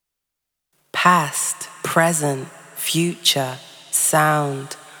Past, present, future,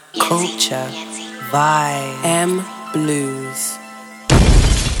 sound, culture, vibe, M Blues.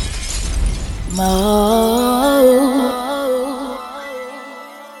 Mo.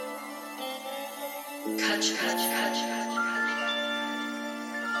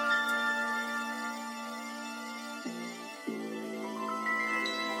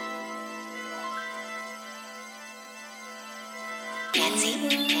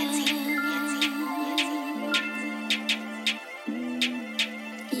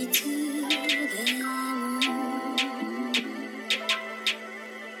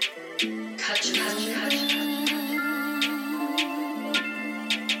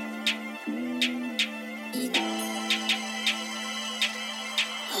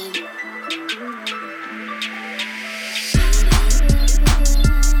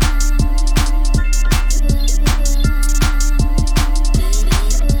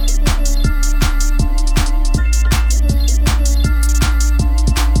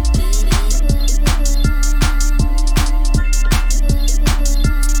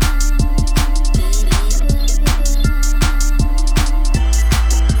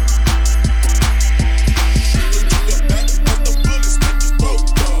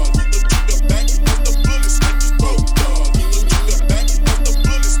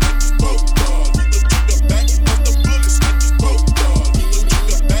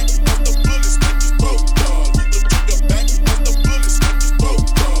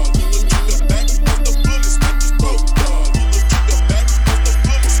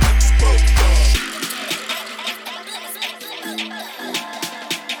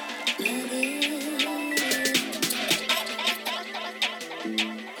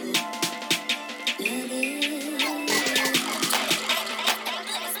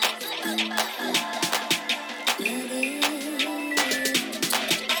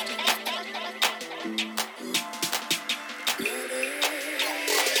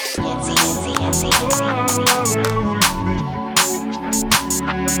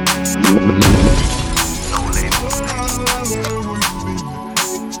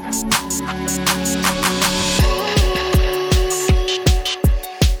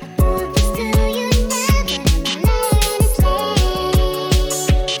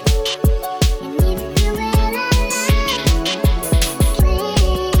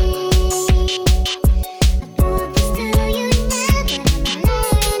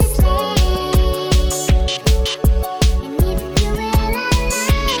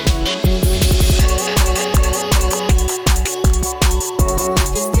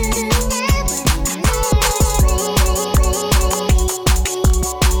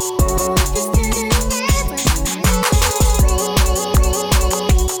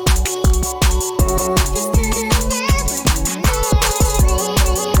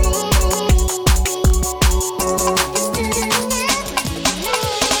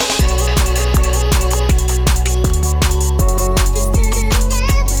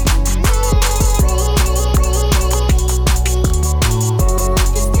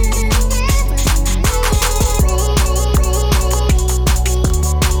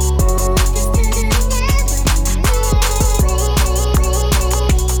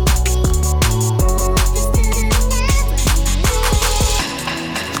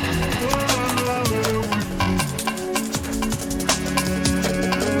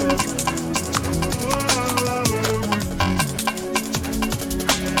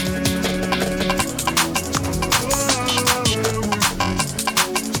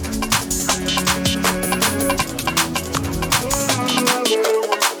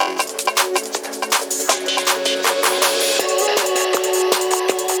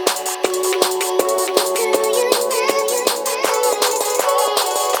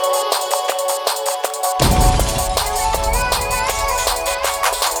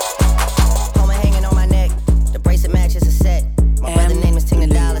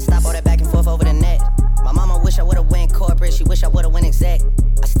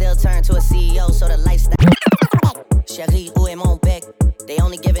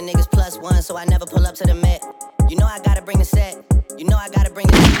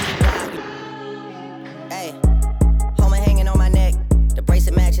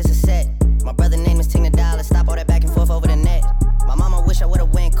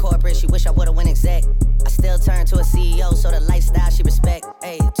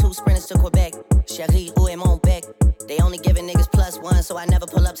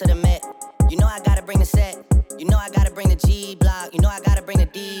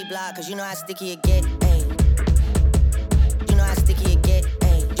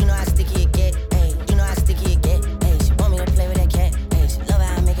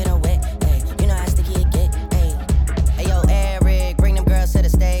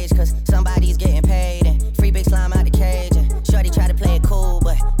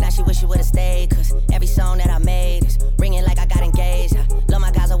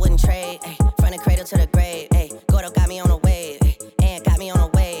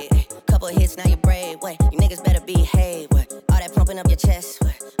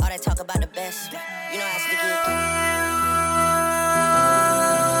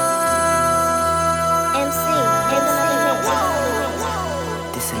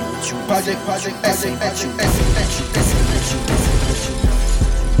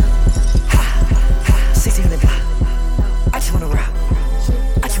 1600 block. I just wanna rock.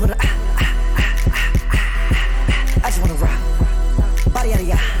 I just wanna I just wanna rock. Body yada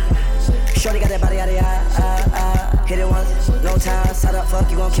yada. Shorty got that body yada yada. Hit it once, no time. Side up,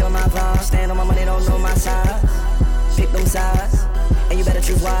 fuck, you gon' kill my vibe. Stand on my money, don't know my size. Pick them sides, and you better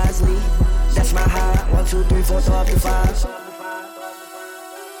choose wisely. That's my high. 1, 2, 3, 4, throw up your 5.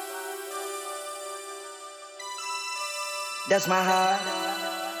 That's my high.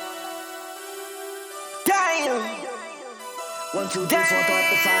 Damn. 1, 2, 3, 4, throw up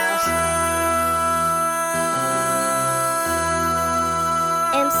the 5.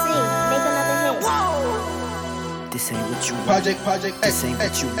 MC, make another hit. Whoa. This ain't what you want. Project. This ain't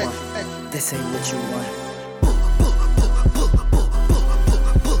what you want. This ain't what you want.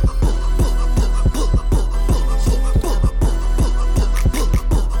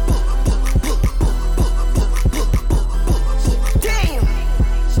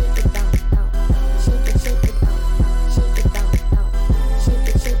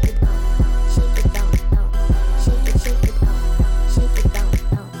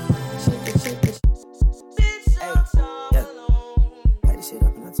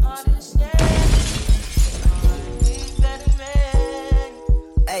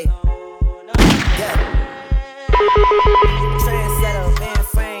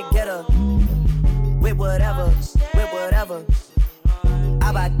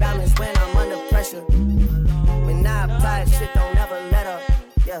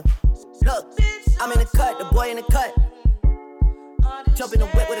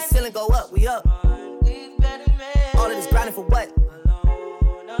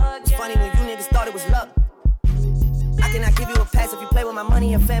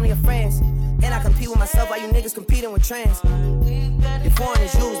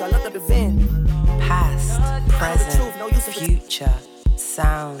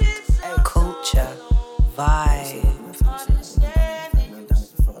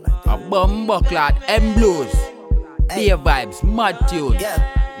 Clad M Blues, Beer Vibes, Mad Tune.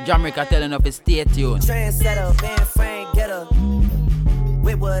 Jamaica telling of his stay tuned. Trendsetter, man, frame getter.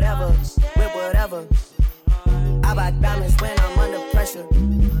 With whatever. I buy diamonds when I'm under pressure.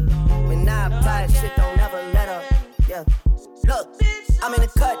 When I apply, shit don't never let up. Yeah. Look, I'm in the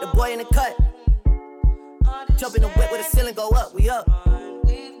cut, the boy in the cut. Jump in the whip where the ceiling go up, we up.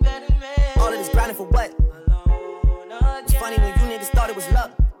 All of this grinding for what? It's funny when you niggas thought it was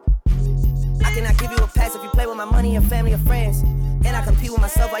luck. I cannot give you a pass if you play with my money and family or friends. And I compete with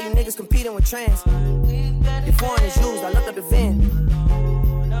myself while you niggas competing with trends. Your foreign is used, I looked up the VIN.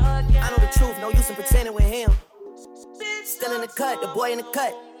 I know the truth, no use in pretending with him. Still in the cut, the boy in the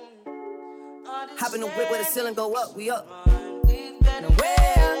cut. Hop in the whip where the ceiling go up, we up.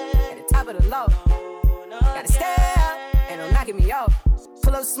 Nowhere, at the top of the low. Gotta stare, ain't no knocking me off.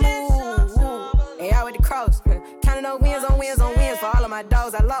 Pull up smooth, and out with the cross. Counting on wins on wins on wins for all of my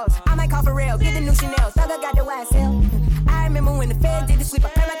dogs I lost. I might call for real, get the new Chanel. Thugger got the YSL. I remember when the feds did the sweep, I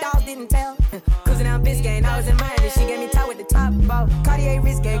pray my dogs didn't tell. Cruising down Biscayne, I was in Miami, she gave me top with the top ball. Cartier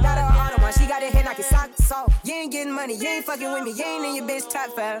wrist game, got her heart on one, she got her head like a sock salt. You ain't getting money, you ain't fucking with me, you ain't in your bitch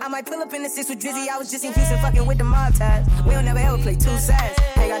top 5. I might pull up in the 6 with Drizzy, I was just in Houston fucking with the mob ties. We don't never ever play two sides.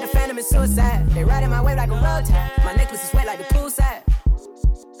 Hey, got the Phantom and Suicide. They riding my wave like a road tide. My necklace is wet like the poolside.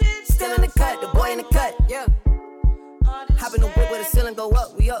 Still in the cut, the boy in the cut, yeah. Hop in the whip where the ceiling go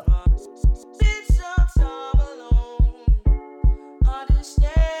up, we up.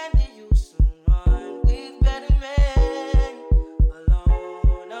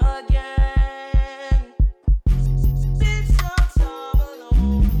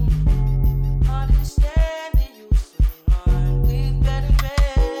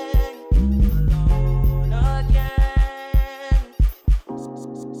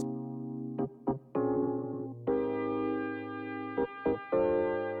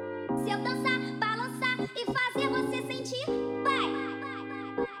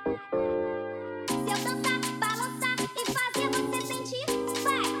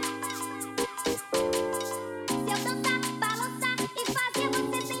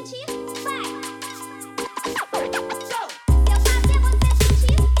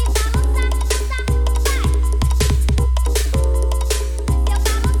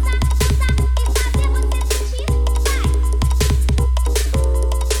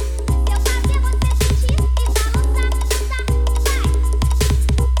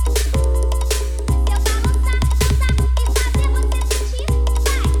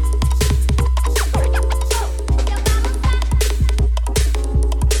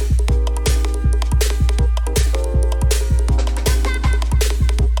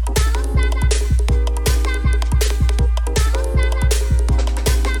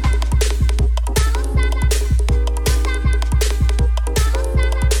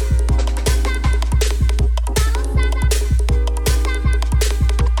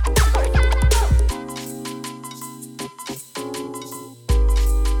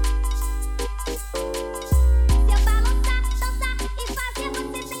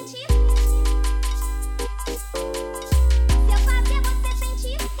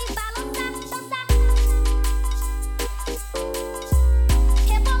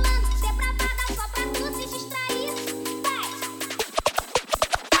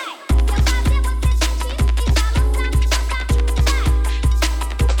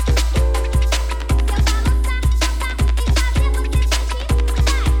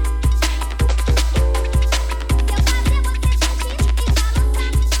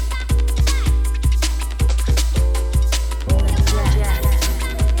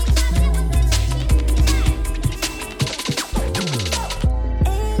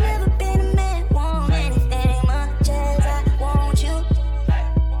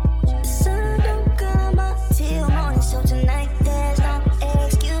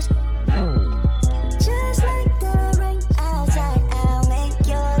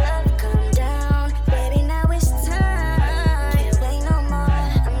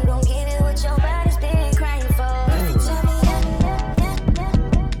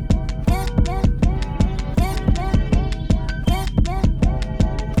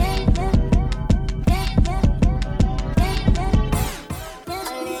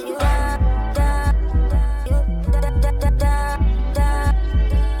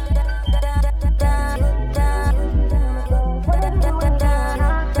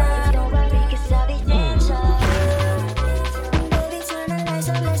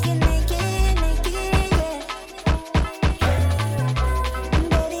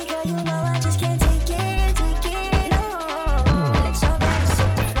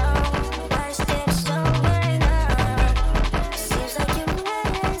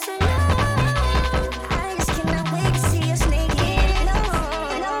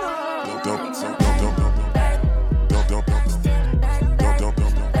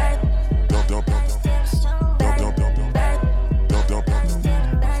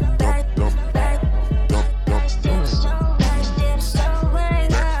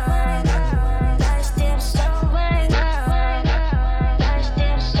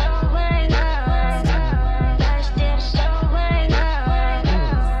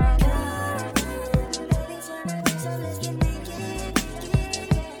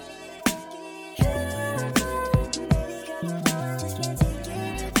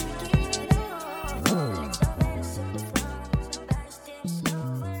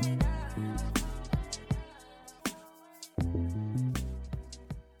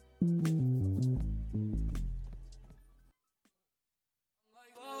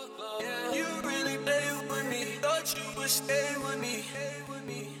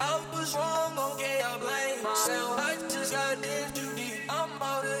 was wrong, okay, I blame myself. I just got in too deep. I'm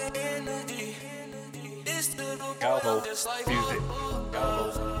out of energy. It's still the point, I'm just like, yeah.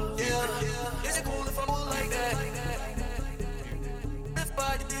 Is it cool if I move like that? If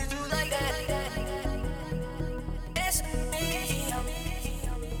I did you like that? It's me.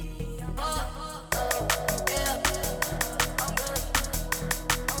 Yeah. I'm good.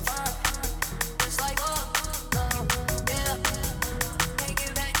 I'm fine. It's like, yeah. Can't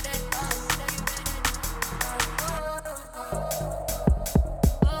get back that.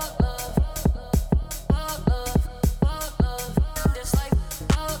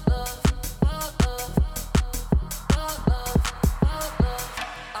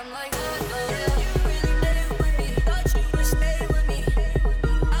 I'm like, yeah, you really played with me. Thought you would stay with me.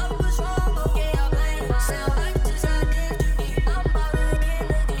 I was wrong, okay, I blame myself. I just got in too deep. I'm out of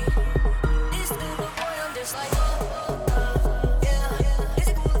energy. This little boy, I'm just like, yeah. Is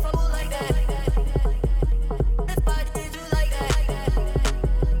it cool if I move like that? If I did you like that?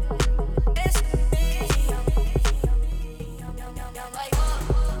 It's me. I'm like,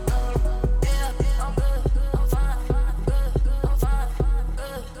 yeah, I'm good, I'm fine, good, I'm fine,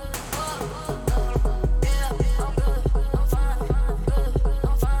 good. Yeah, I'm good, I'm fine, good,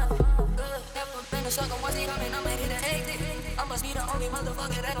 I'm fine, good. Never been a sucker once they come in, I'ma hit an exit. I must be the only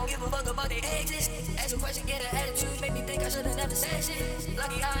motherfucker that don't give a fuck about their exes. Ask a question, get an attitude, make me think I should've never said shit.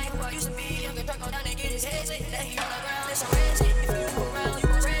 Lucky I ain't who I used to be, young and drunk on down and get his head lit. That he on the ground, it's some red shit. If you move around, you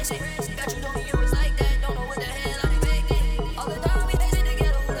gon' trash it. Got you told me you was like that, don't know what the hell I expected. All the time we dancing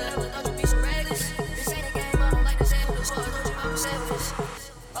together, who the hell would thought you'd be so reckless? This ain't a game, I don't like to say with the sword, don't you know I'm selfish.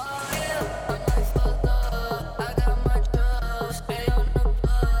 Oh yeah, I'm like fucked up. I got my drugs, stay on the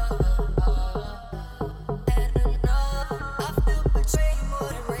plug. Had enough. I feel betrayed more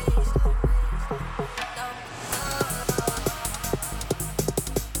than raised.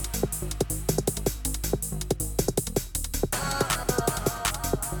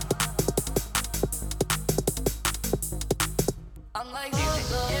 I'm like,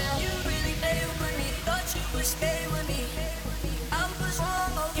 yeah, you really played with me. Thought you would stay with me. I was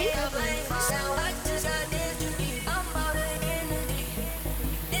wrong, okay, I blame myself. I just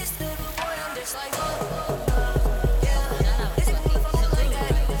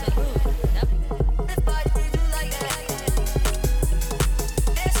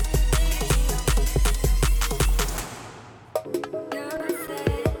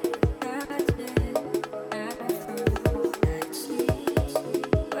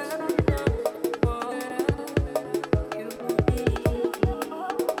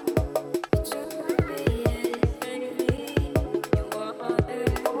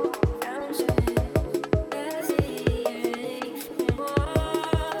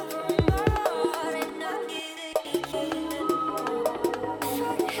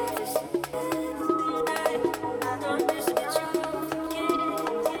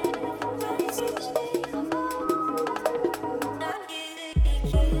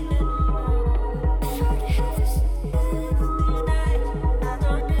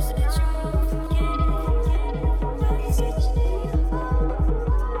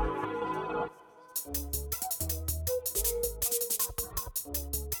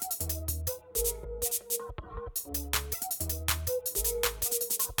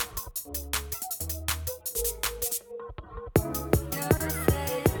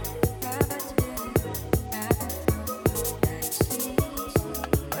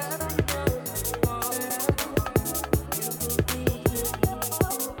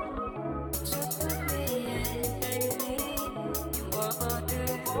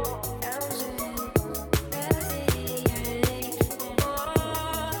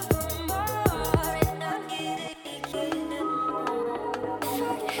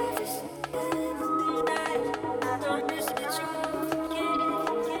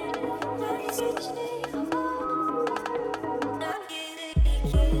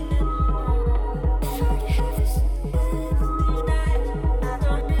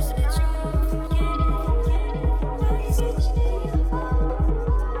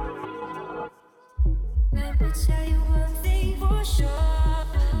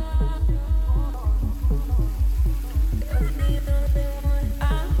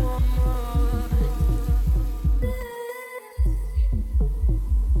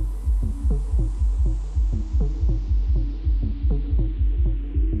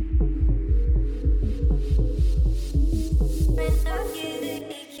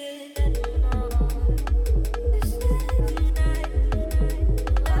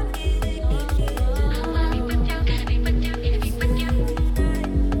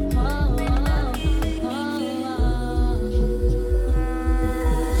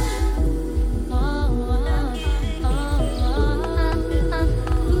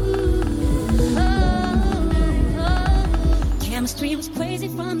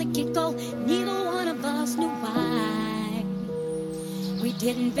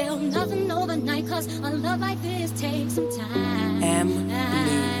Can't build nothing overnight, cause a love like this takes some time.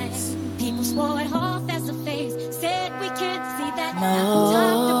 M-Blues. People swore it off as a phase, said we can't see that. Now we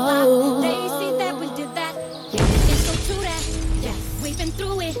talked about, they see that we did that. Yeah, it's so true that, yeah, we've been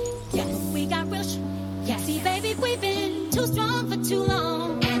through it. Yeah, we got real yeah, see baby, we've been too strong for too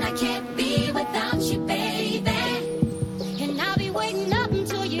long. And I can't be without you, baby. And I'll be waiting up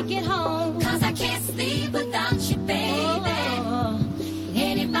until you get home, cause I can't sleep without you, baby.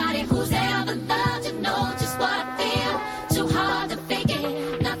 Anybody who's ever loved you know just what I feel. Too hard to fake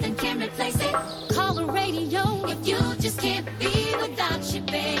it, nothing can replace it. Call the radio if you just can't be without you,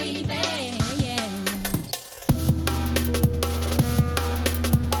 baby. Yeah.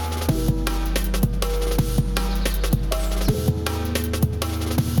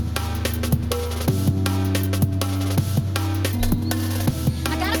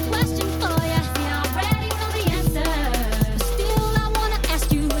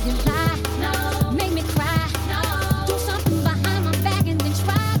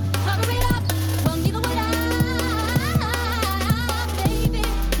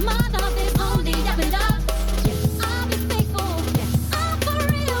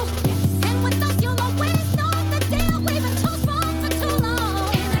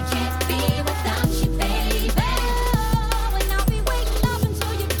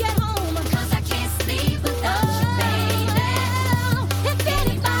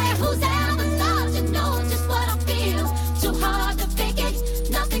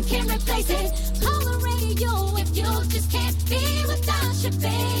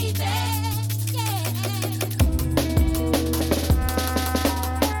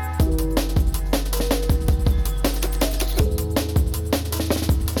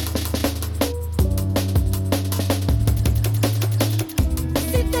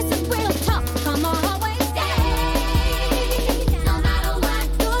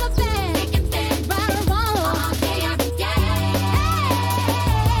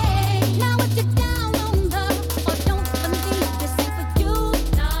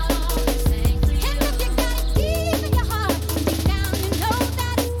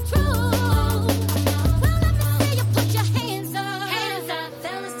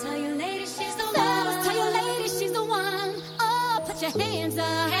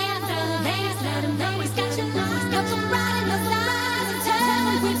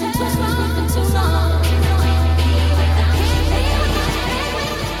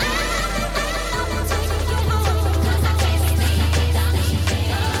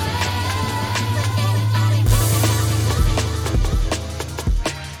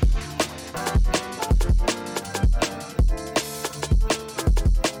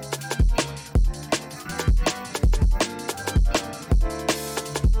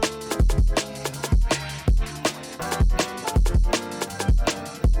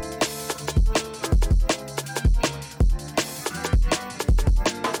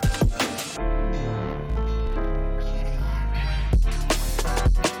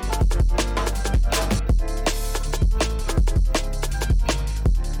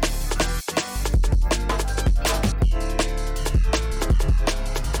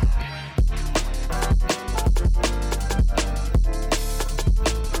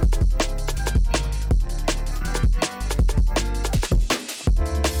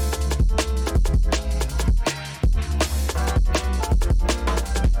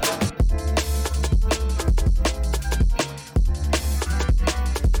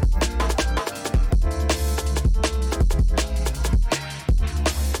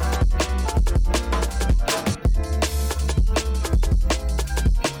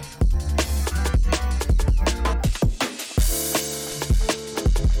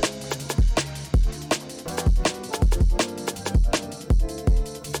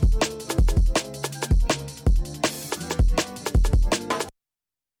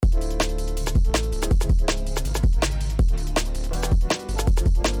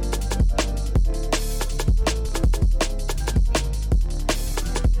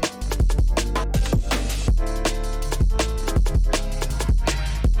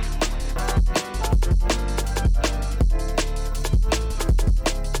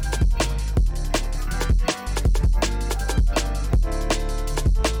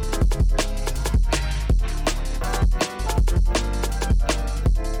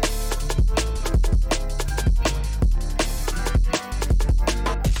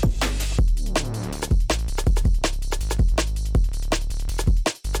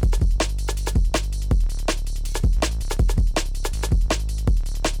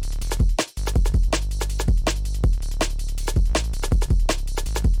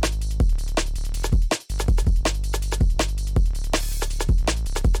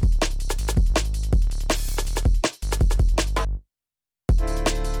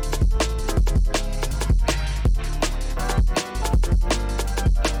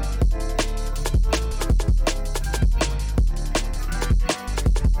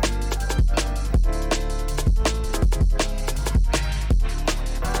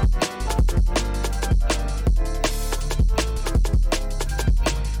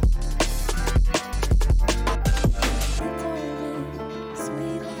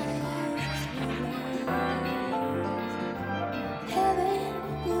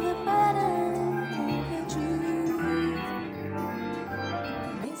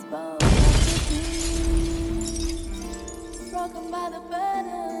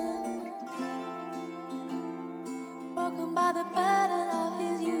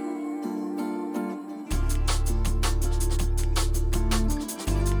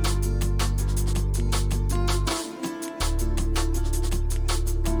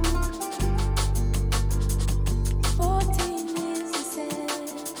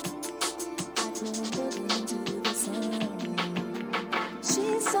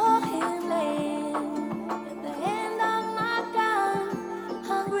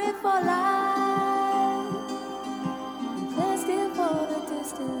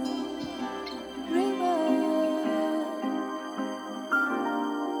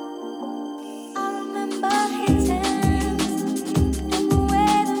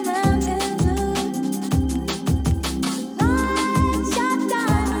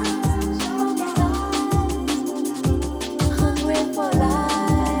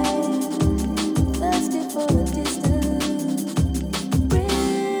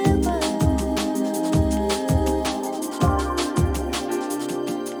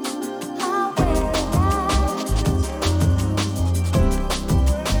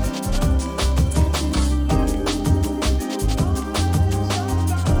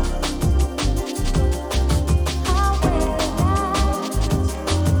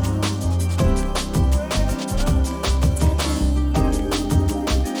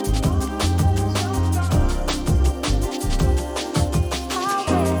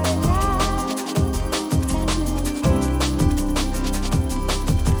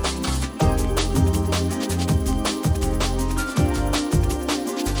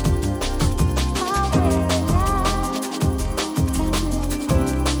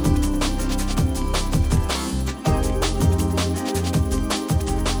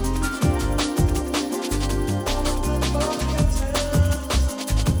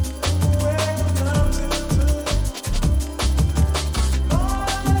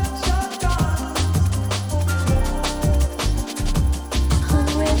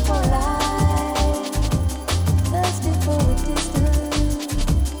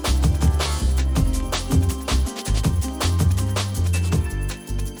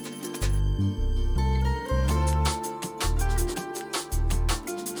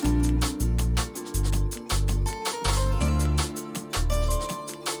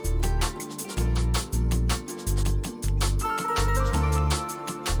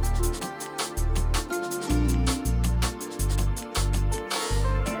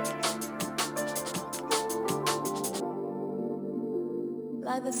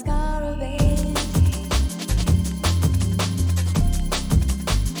 like the scar of age.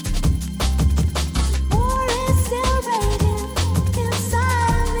 War is still raging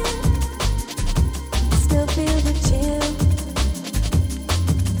inside of me. Still feel the chill.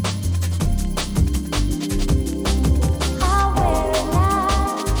 I wear a light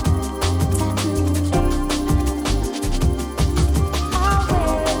tattoo. I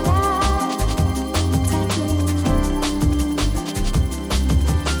wear a light tattoo.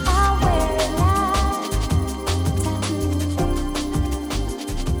 I wear a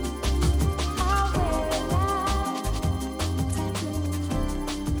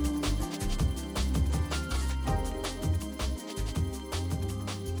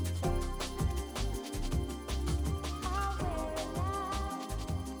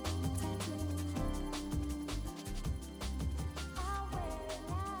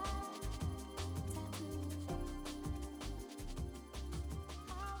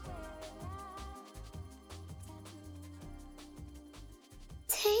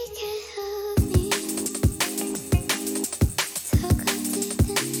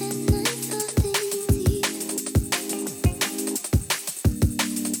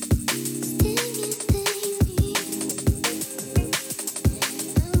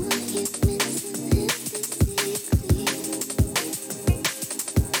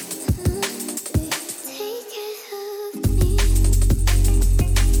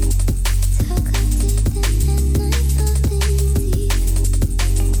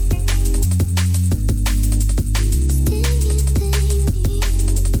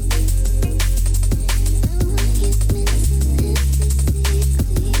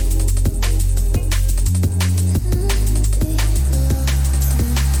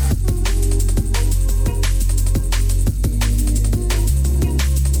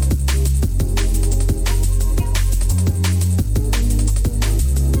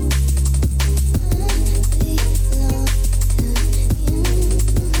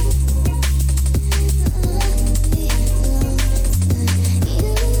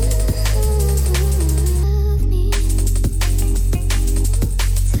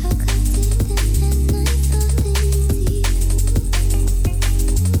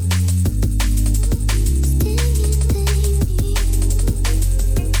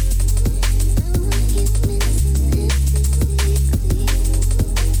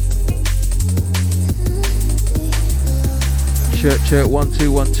Check 1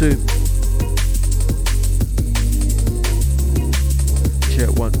 2 1 2. Check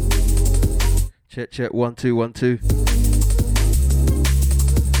 1. Check 1 2 1 2.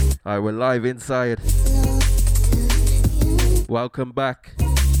 Alright, we're live inside. Welcome back.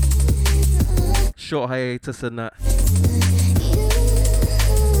 Short hiatus and that.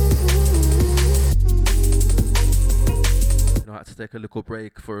 You know, I had to take a little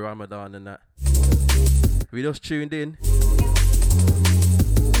break for Ramadan and that. If you just tuned in,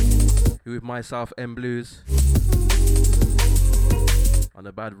 with myself, M Blues, on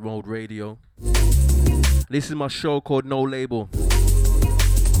the Bad Road Radio. This is my show called No Label.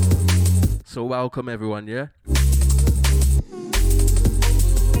 So welcome everyone, yeah?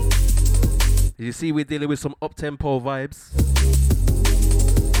 As you see, we're dealing with some up-tempo vibes.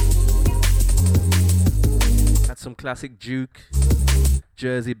 Had some classic Duke,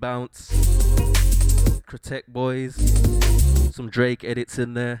 Jersey Bounce, Protect Boys, some Drake edits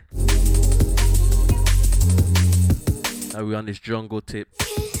in there. Now we're on this jungle tip.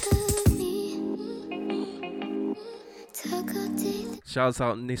 Shouts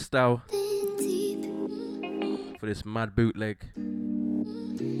out Nistal for this mad bootleg.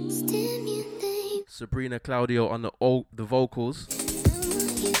 Sabrina Claudio on the vocals.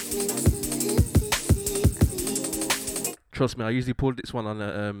 Trust me, I usually pull this one on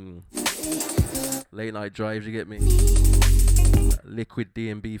a late night drives, you get me? Liquid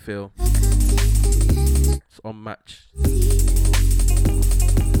D&B feel. It's unmatched.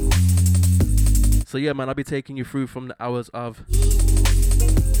 So yeah, man, I'll be taking you through from the hours of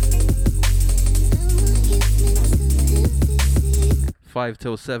 5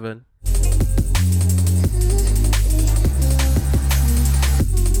 till 7.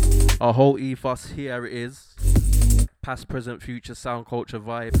 Our whole ethos here is past, present, future, sound, culture,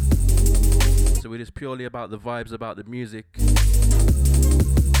 vibe. So it is purely about the vibes, about the music.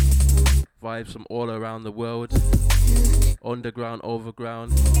 Vibes from all around the world. Underground,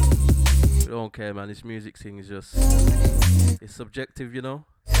 overground. We don't care, man. This music thing is just... it's subjective, you know?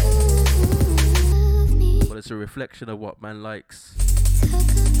 But it's a reflection of what man likes.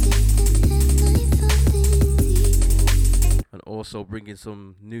 And also bringing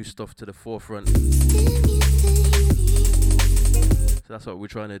some new stuff to the forefront. So that's what we're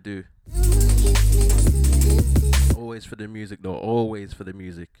trying to do. Always for the music though, always for the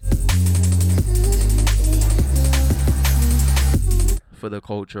music. For the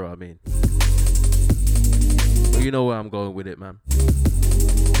culture, I mean. But you know where I'm going with it, man.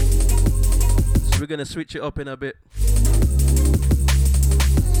 So we're gonna switch it up in a bit.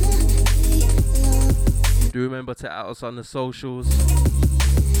 Do remember to add us on the socials.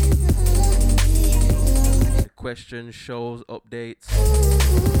 The questions, shows, updates.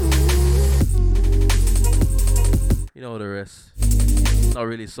 You know the rest. Not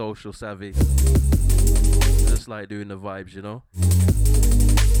really social savvy. Just like doing the vibes, you know.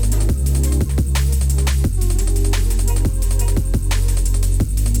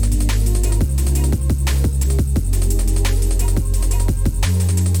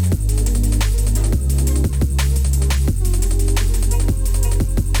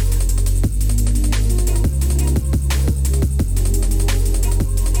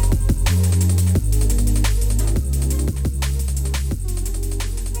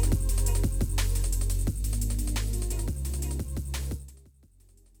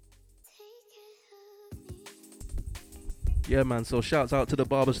 Yeah, man, so shouts out to the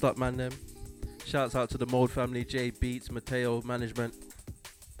Barber Stock man them. Shouts out to the Mode family, J Beats, Mateo Management.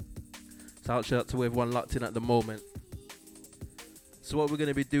 Shout out to everyone locked in at the moment. So what we're going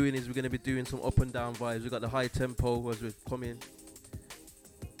to be doing is we're going to be doing some up and down vibes. We've got the high tempo as we're coming.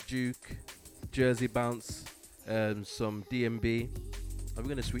 Duke, Jersey Bounce, some DMB. And we're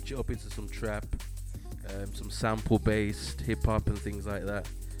going to switch it up into some trap, some sample based hip hop and things like that.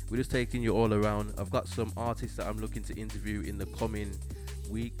 We're just taking you all around. I've got some artists that I'm looking to interview in the coming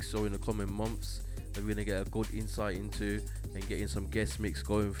weeks or in the coming months that we're going to get a good insight into and getting some guest mix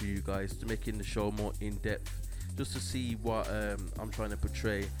going for you guys to making the show more in-depth, just to see what I'm trying to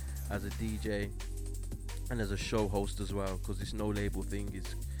portray as a DJ and as a show host as well, because this no label thing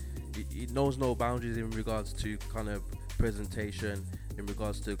it knows no boundaries in regards to kind of presentation, in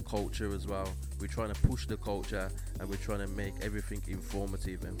regards to culture as well. We're trying to push the culture and we're trying to make everything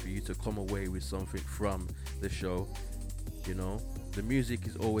informative and for you to come away with something from the show. You know, the music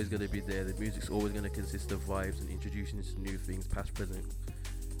is always going to be there. The music's always going to consist of vibes and introducing you to new things, past, present,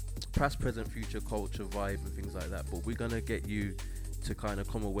 future, culture, vibe and things like that. But we're going to get you to kind of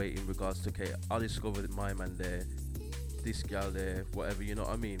come away in regards to, okay, I discovered my man there, this gal there, whatever, you know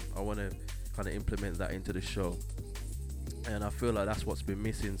what I mean? I want to kind of implement that into the show. and I feel like that's what's been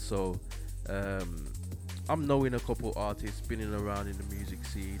missing. So I'm knowing a couple artists spinning around in the music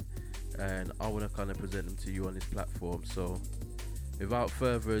scene, and I want to kind of present them to you on this platform. So without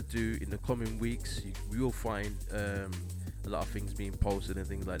further ado, in the coming weeks we will find a lot of things being posted and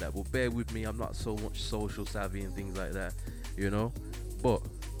things like that. But bear with me, I'm not so much social savvy and things like that, you know, but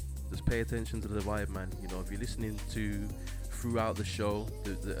just pay attention to the vibe, man. You know, if you're listening to throughout the show,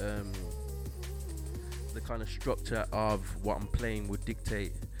 the kind of structure of what I'm playing will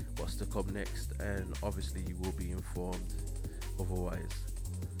dictate what's to come next, and obviously you will be informed otherwise.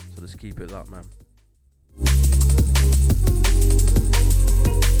 So just keep it that, man.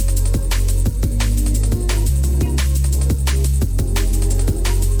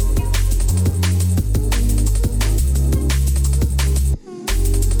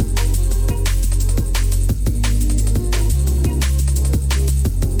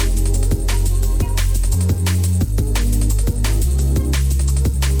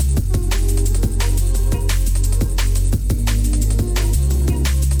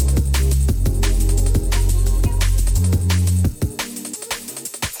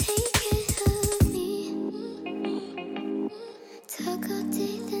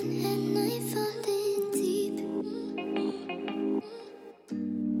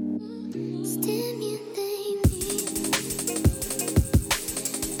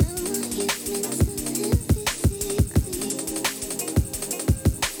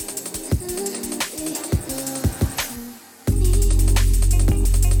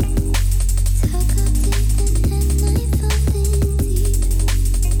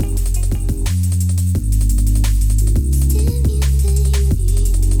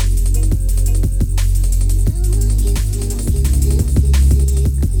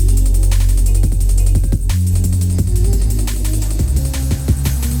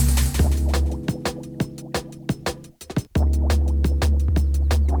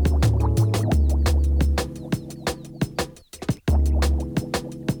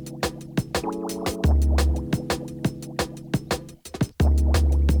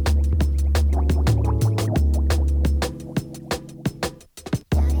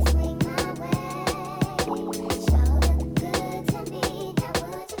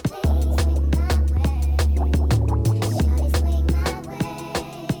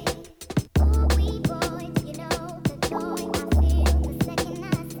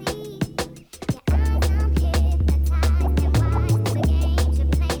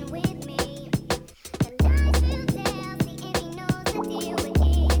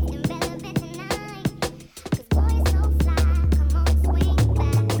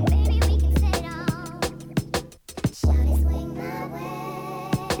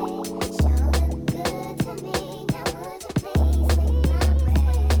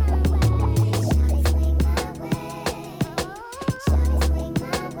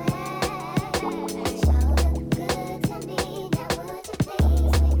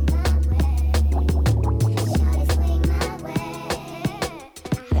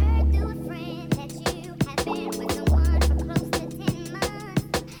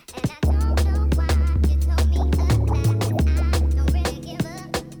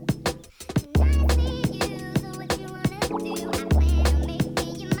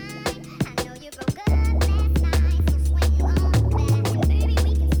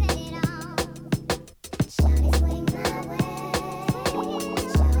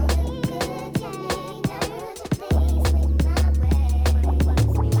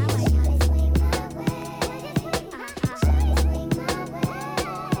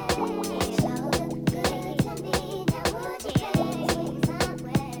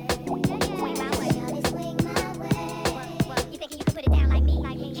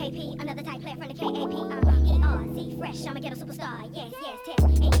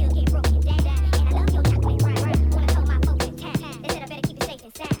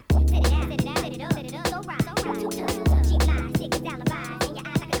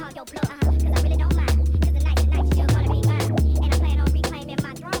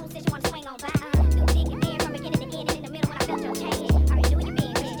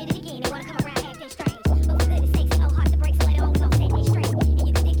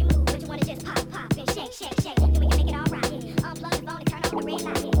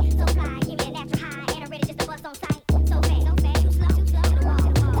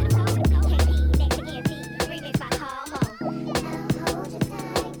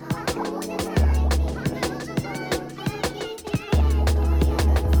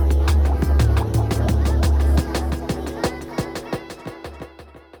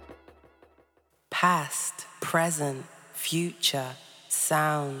 Past, present, future,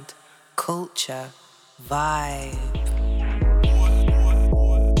 sound, culture, vibe.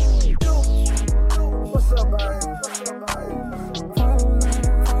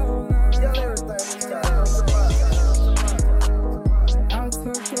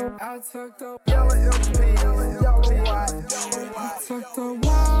 took the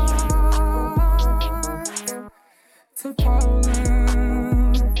wife to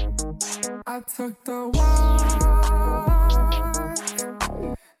Poland. I took the wife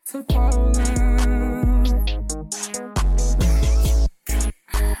to Poland.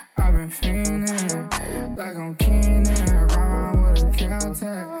 I've been fiending like I'm keening, around with a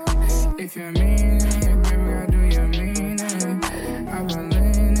Caltech. If you mean it, baby girl, do you mean it? I've been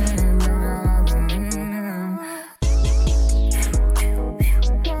leaning, baby girl, I've been leaning.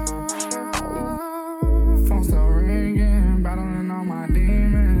 Phone still ringing, battling all my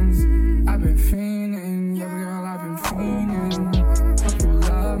demons. I've been fiending, baby girl, I've been fiending. Hope you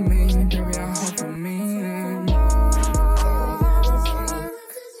love me, baby, I hope you mean it.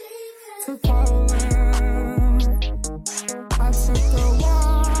 To Poland, I took the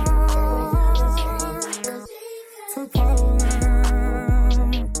wife to Poland.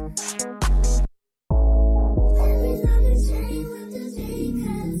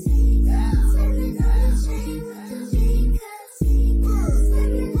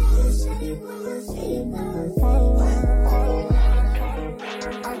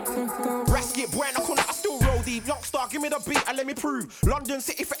 Rasket, brand, I call it, I still roll deep. Youngstar, give me the beat and let me prove. London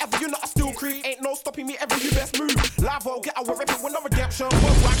City forever, you know I still creep. Ain't no stopping me ever, you best move. Live out, get away, rip it with no redemption.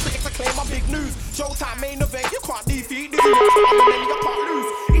 Worldwide critics acclaim my big news. Showtime, main event, you can't defeat. This is what you can't lose.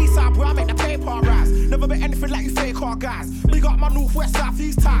 Eastside, boy, I make the paper rise. Never been anything like you fake car guys. Big up my northwest,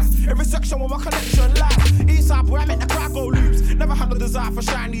 southeast ties. Every section with my connection live. Eastside, boy, I make the crowd go loops. Never had no desire for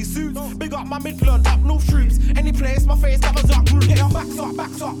shiny suits. Big up my Midland, up north troops. Any place, my face covers up group. Get your backs up,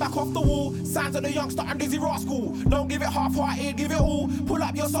 back off the wall. Signs of the youngster and Dizzy Rascal. Don't give it half-hearted, give it all. Pull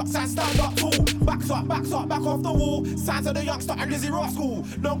up your socks and stand up tall. Backs up, back off the wall. Signs of the youngster and Dizzy Rascal.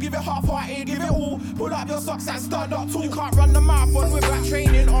 Don't give it half-hearted, give it all. Pull up your socks and stand up tall. You can't run the marathon without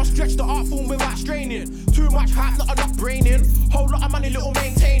training, or stretch the art form without straining. Too much hype, not enough braining. Whole lot of money, little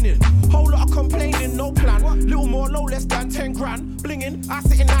maintaining. Whole lot of complaining, no plan. Little more, no less than 10 grand. Blinging, I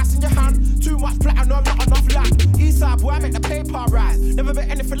sitting nice in your hand. Too much platinum, not enough land. Eastside boy, I make the paper rise. Never bet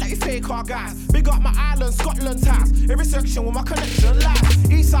anything like you fake car guys. Big up my island, Scotland ties. Every section with my connection live.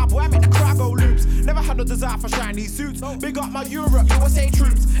 Eastside boy, I make the crowd go loops. Never had no desire for shiny suits. Big up my Europe, USA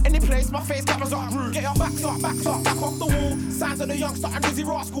troops. Any place, my face covers up group. Get your backs up, back off the wall. Signs of the youngster and Dizzy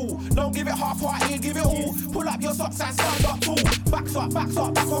Rascal. Don't give it half-hearted, give it all. Pull up your socks and stand up tall. Backs up, back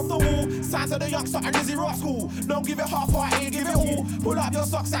off the wall. Signs of the youngster and Dizzy Rascal. Don't give it half-hearted, give it all. Pull up your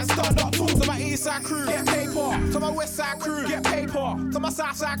socks and stand up tall. To my east side crew, get paper. To my west side crew, get paper. To my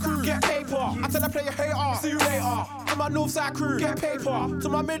south side crew, get paper. I tell the player, hater, see you later. To my north side crew, get paper. To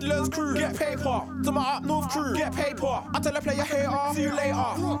my Midlands crew, get paper. To my up north crew, get paper. I tell the player, hater, see you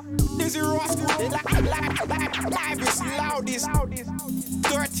later. Dizzy Rascal, they livest, loudest,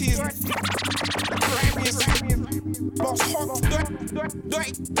 dirtiest, grimiest, most hot,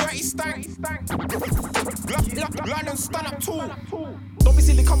 dirty stank. London stand up tall. Don't be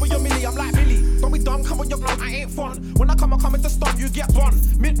silly, come with your millie, I'm like Billy. Don't be dumb, come with your gun, I ain't fun. When I come into stop, you get run.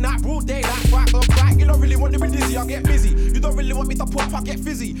 Midnight, broad daylight, back up, back. You don't really want to be dizzy, I get busy. You don't really want me to pop, I get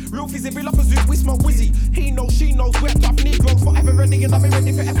fizzy. Real fizzy, be like a zoot, we smoke wizzy. He knows, she knows, we're tough Negroes. Forever ready and I'll be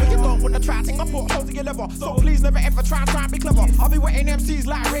ready forever. You don't want to try, think I put holes in your leather. So please never ever try and be clever. I'll be wetting MCs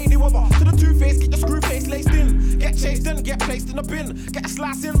like rainy weather. To the two-face, get your screw face laced in. Get chased in, get placed in a bin. Get a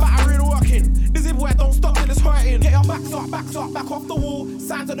slice in, battery working. Dizzy boy, don't stop till it's hurting. Get your backs up, back off the wall.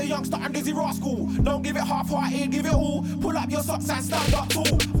 Signs of the youngster and Dizzy Rascal. Don't give it half-hearted, give it all. Pull up your socks and stand up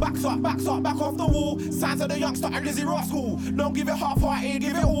tall. Backs up, back off the wall. Signs of the youngster and Dizzy Rascal. Don't give it half-hearted,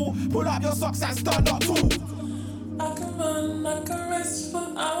 give it all. Pull up your socks and stand up tall. I can run, I can rest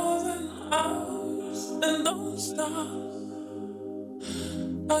for hours and hours and don't stop.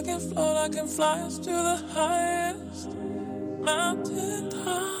 I can float, I can fly us to the highest mountain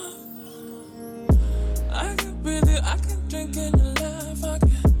top. I can breathe you, I can drink in your life. I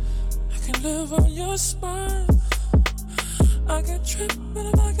can live on your spine. I can trip, but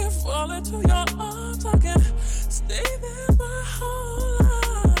if I can fall into your arms, I can stay there my whole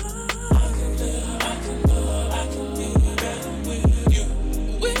life. I can live, I can love, I can be better with you.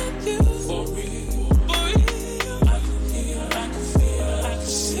 With you, for real, for real. I can hear, I can feel, I can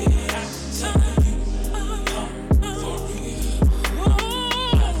see, I can tell you. For real.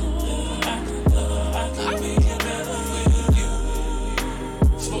 I can live, I can love, I can be better with you.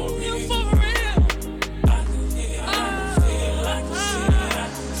 For real, for real. I can hear, I can feel, I can see, I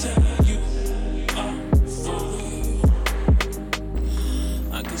can tell you. For real.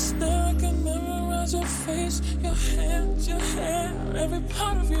 I can stare, I can memorize your face, your hands, your hair, every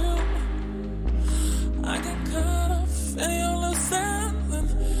part of you. I can cut off any of those ends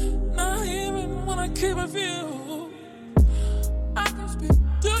and not even wanna keep a view. I can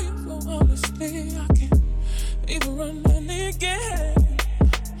me. I can't even run any game.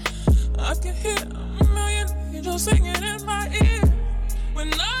 I can hear a million angels singing in my ear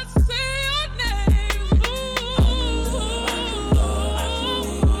when I say your name. Ooh,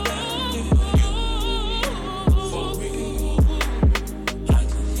 for real. I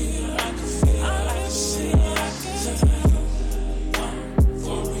can hear, I can feel, I can see, I can tell.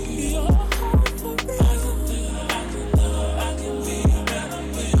 For real. For real. I can feel, I can love, I can be better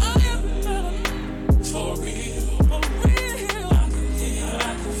with you. I am better. For real. For real. I can hear, I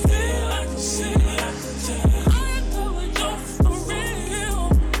can feel, I can see, I can tell. I am telling you for real.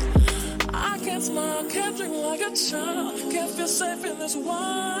 I can't smile, can't drink like a child. Can't feel safe in this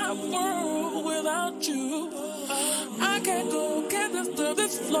wide world without you. I can't go, can't disturb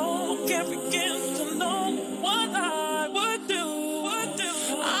this flow. Can't begin to know what I would do.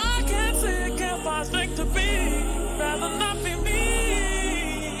 I can't say, can't find strength to be. Rather not be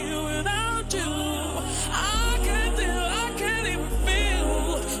me without you. I can't deal, I can't even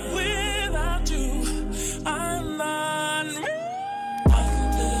feel without you. I'm not real. I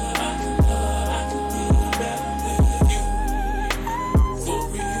can live, I can love, I can be better with you. For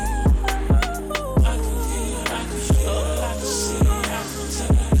real. I can hear, I can feel, I can see, I can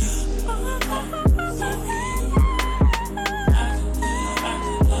tell. For real. I can live, I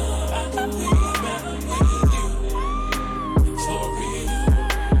can love, I can be better with you. For real.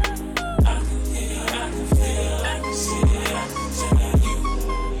 I can hear, I can feel, I can see, I can tell you.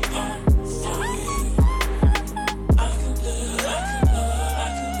 For real. I can live, I can love, I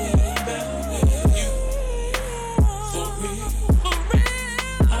can be better with you. For real.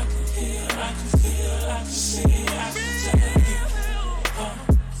 I can hear, I can feel, I can see, I can tell you.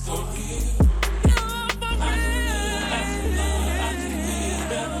 For real. I can live, I can love, I can be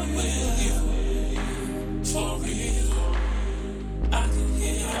better with you. For real. I can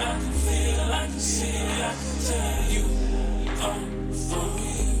hear, I can feel, I can see, I can tell you. For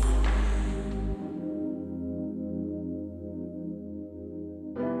real.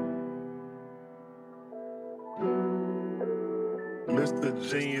 Mr.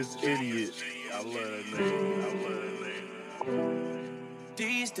 Genius Idiot. I love that name. I love that name.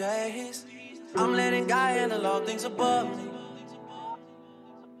 These days, I'm letting God handle all things above me.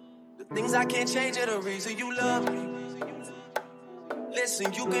 The things I can't change are the reason you love me.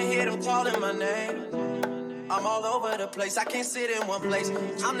 Listen, you can hear them calling my name. I'm all over the place, I can't sit in one place.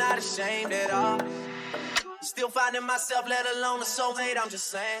 I'm not ashamed at all. Still finding myself, let alone a soulmate, I'm just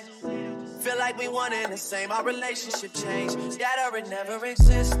saying. Feel like we one and the same, our relationship changed. That or it never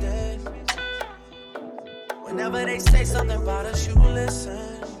existed. Whenever they say something about us, you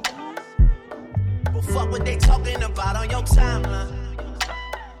listen. But fuck what they talking about on your timeline.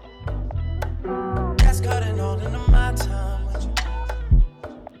 That's cutting all into my time with you.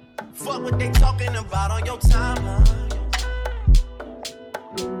 Fuck what they talking about on your timeline.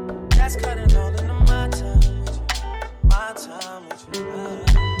 That's cutting all into my time with you. My time with you.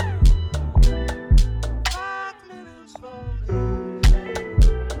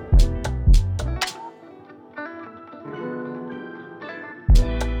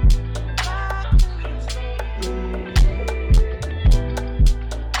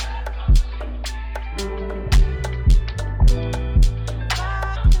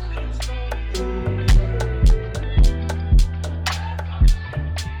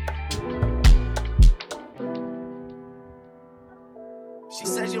 She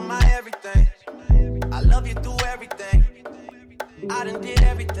says you're my everything. I love you through everything. I done did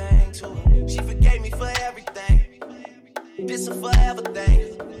everything to her. She forgave me for everything. This a forever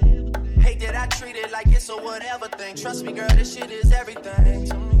thing. Hate that I treat it like it's a whatever thing. Trust me, girl, this shit is everything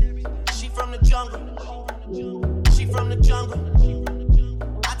to me. She from the jungle. She from the jungle.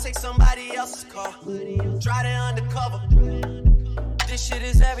 I take somebody else's car. Drive it undercover. This shit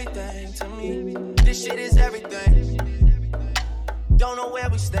is everything to me. This shit is everything. Don't know where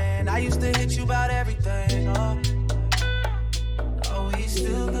we stand. I used to hit you about everything. Oh, we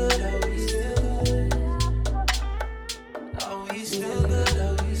still good. Oh, we still good. Oh, we still good.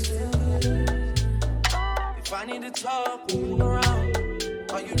 Oh, we still good. If I need to talk, move around.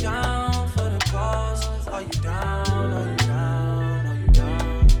 Are you down for the cause? Are you down? Are you down? Are you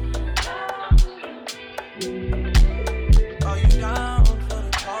down? Are you down for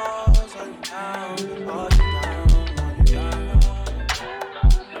the cause? Are you down? Are you down?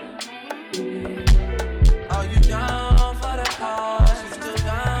 Are you down for the cause? You still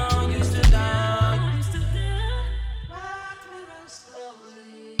down? You still down? You still down? Rock me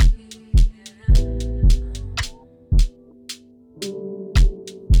slowly.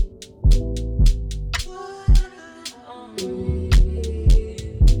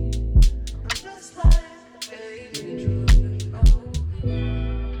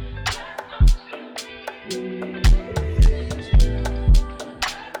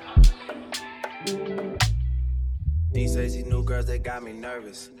 got me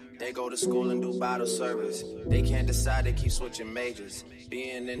nervous. They go to school and do bottle service. They can't decide, they keep switching majors.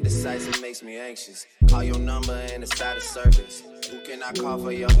 Being indecisive makes me anxious. Call your number and it's out of service. Who can I call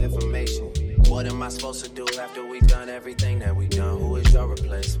for your information? What am I supposed to do after we done everything that we done? Who is your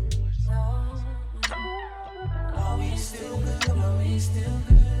replacement? Are we still good? Are we still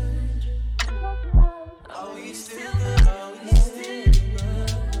good? Are we still good? Are we still good?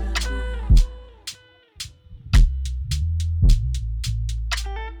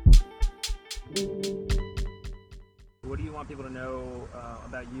 What do you want people to know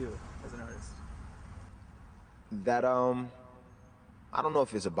about you as an artist? That I don't know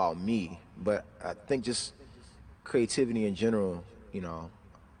if it's about me, but I think just creativity in general, you know,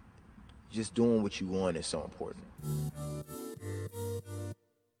 just doing what you want is so important.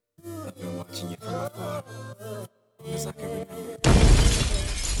 I've been watching you from afar, as I can remember.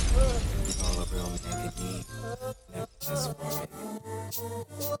 You're all a real man could need, never just for me.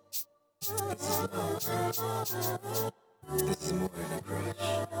 This is love. This is more than a crush.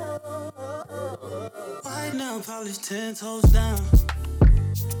 Right now, polished 10 toes down.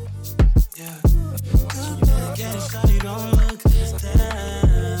 Yeah. Get it, shawty, don't look down.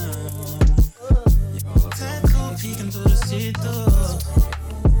 Tattoo peeking through the see-through.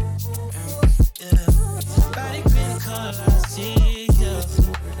 Yeah. Body green color, I see you.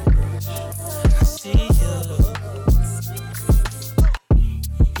 I see you.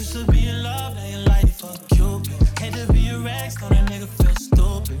 Used to be in love, now you like it, fuck Cupid. Hate to be a rag, so that nigga feel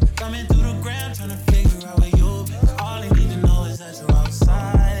stupid. Coming through the ground, trying to figure out where you been. All I need to know is that you're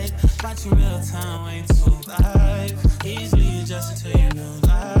outside. Watching real time, ain't too live. Easily adjusted to your new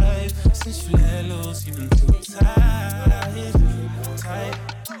life. Since you let loose, you've been too tight. Tight.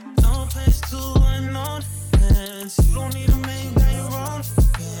 No place to unknown fans. You don't need to make that your own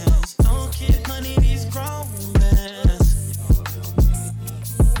fans. Don't get money, these grown mans.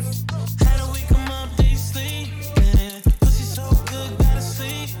 Had a week, I'm up, they sleeping. Pussy so good, gotta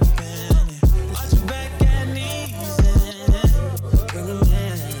sleep. Watch your back at knees. Bring them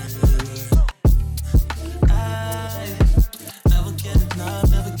in. I never get enough,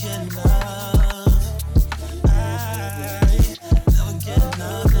 never get enough. I never get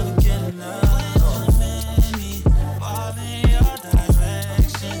enough, never get enough. Many fall in your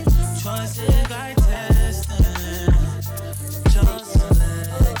direction. Choices like testing. Just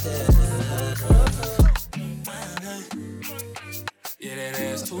selected. Yeah, that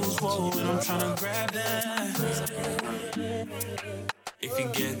ass too swollen, I'm tryna grab that. If you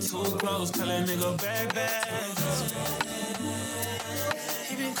get too close, tell that nigga back.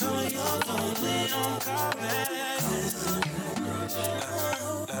 He been calling your phone, we don't call back.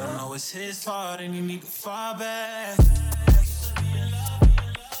 Let him know it's his fault and he need to fall back.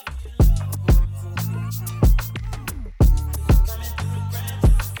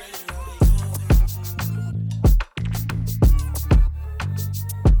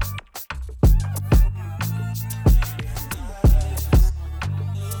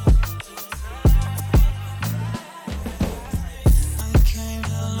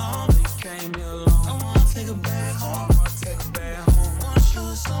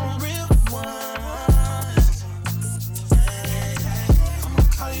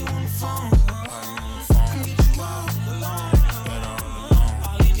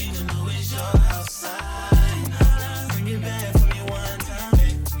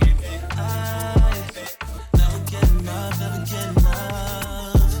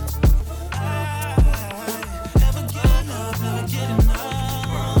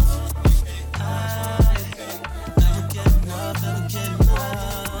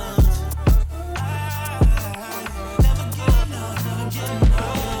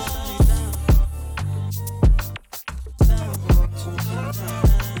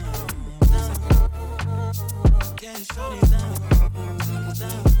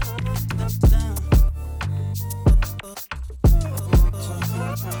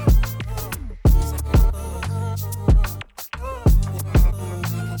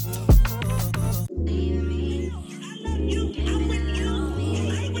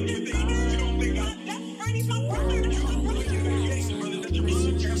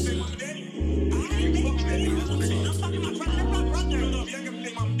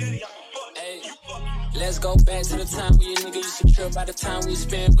 Let's go back to the time when your nigga used to trip. By the time we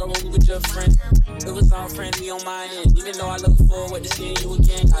spent growing, we were just friends. It was all friendly on my end. Even though I look forward to seeing you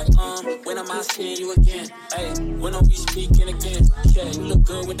again. When am I seeing you again? Hey, when are we speaking again? Yeah, you look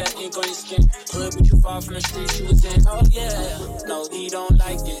good with that ink on your skin. Hood, but you far from the streets you was in. Oh yeah, no, he don't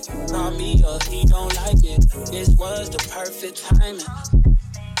like it. Call me up, he don't like it. This was the perfect timing.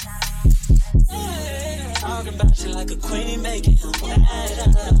 Yeah. talking about you like a queen, making him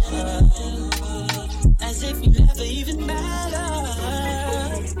matter. As if you never even matter.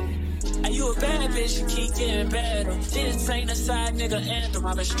 Are you a bad bitch? You keep getting better. This ain't a side nigga anthem.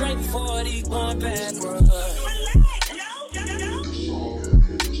 I've been straight 40 going backwards.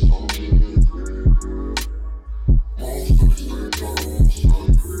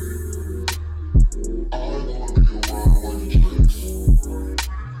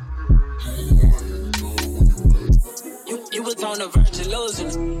 You was on the verge of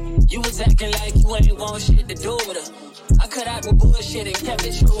losing. You was acting like you ain't want shit to do with her. I cut out the bullshit and kept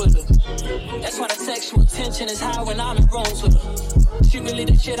it true with her. That's why the sexual tension is high when I'm in rooms with her. She really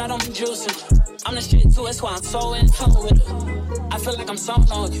the shit I don't be juicing. I'm the shit too, that's why I'm so in tune with her. I feel like I'm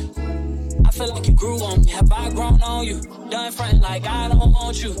something on you. I feel like you grew on me. Have I grown on you? Done frontin' like I don't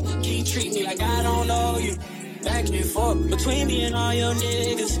want you. Keep treating me like I don't know you. Back and forth between me and all your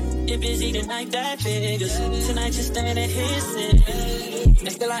niggas. Get busy tonight, that figures. Tonight you stand at his city.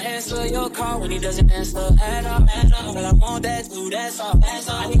 And still I answer your call when he doesn't answer at all. Well, I want that too, that's all.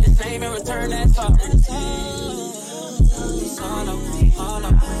 I need the same in return, that's all. It's all I want, all I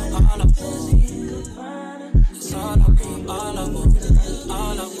want, all I want. It's all I want, all I want,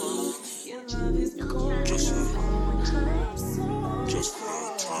 all I want. Just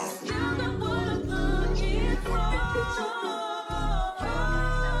one time.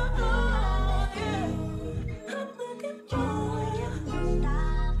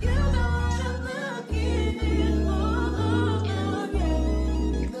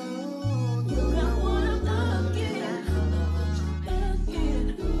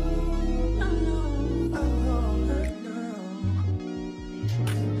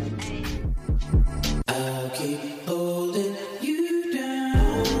 I'll keep holding you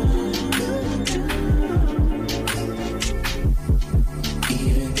down,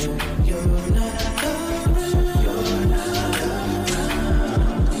 even though you're not around.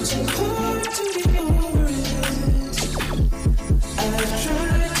 It's hard to get over it. I've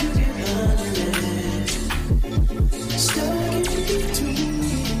tried to get under it, stuck in between.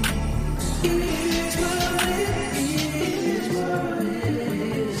 It is what it is, what it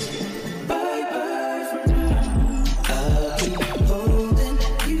is. Bye bye for now. I'll keep holding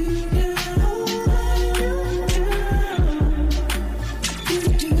you down. You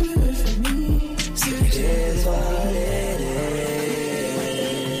do it for me. So it is what it is.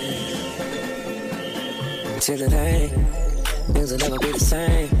 Till the day, things will never be the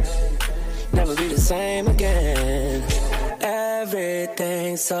same. Never be the same again.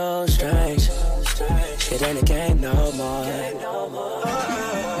 Everything's so strange. It ain't a game no more.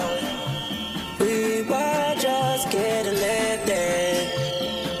 We were just getting lifted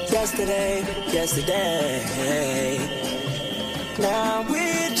yesterday. Now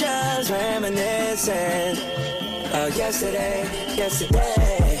we're just reminiscing of yesterday.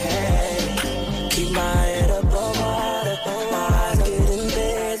 Keep my head above water, my eyes getting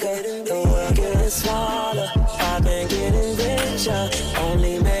bigger, the world getting smaller. I've been getting richer,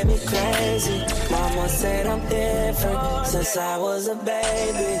 only made me crazy. Mama said I'm different since I was a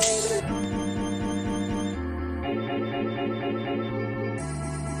baby.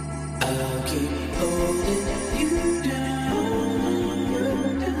 I'll keep holding you down,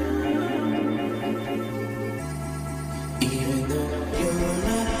 even though you're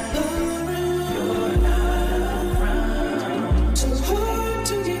not around. So hard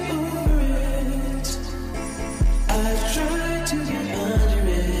to get over it. I've tried to get under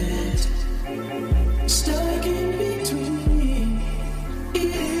it, stuck in between.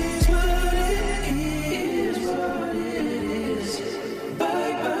 It is what it is, what it is.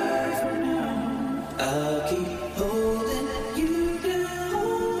 Bye bye for now. I'll keep holding you down.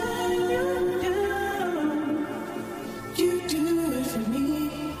 You do it for me.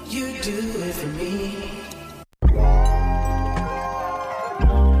 You do it for me.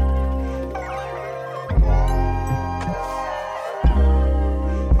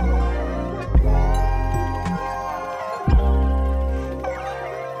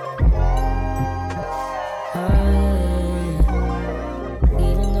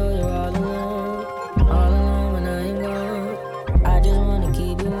 Even though you're all alone when I ain't gone, I just wanna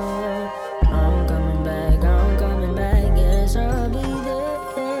keep you warm. I'm coming back, yes, I'll be there.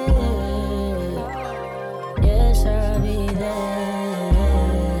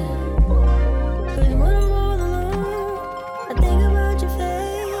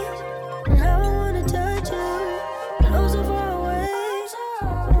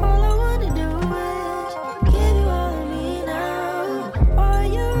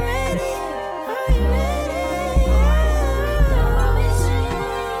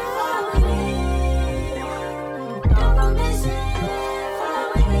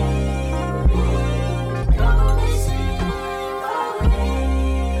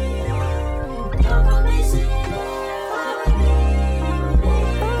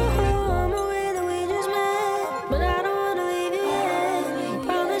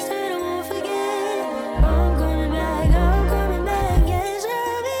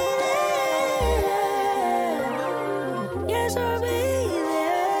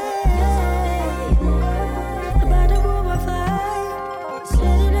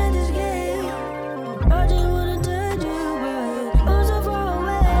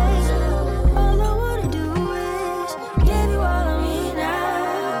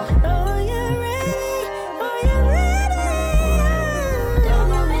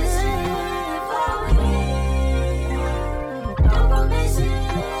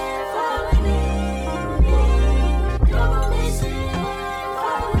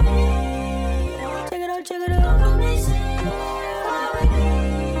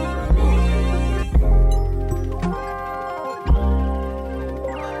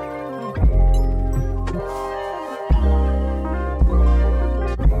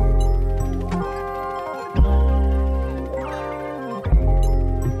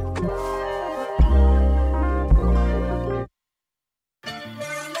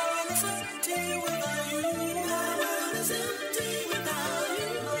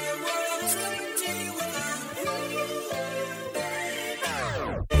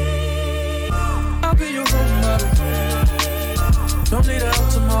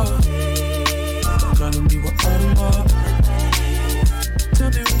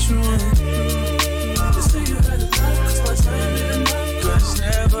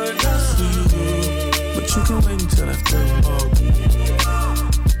 But you can wait until after the ball.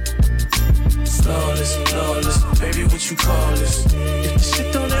 Flawless, flawless, baby, what you call this? If the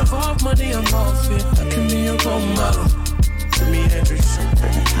shit don't involve money, I'm off it. I can be your role model. Jimi Hendrix.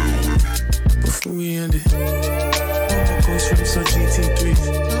 Before we end it, no more ghost trips or GT3s.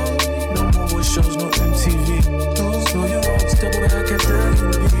 No more voice shows, no MTV. So you won't double back after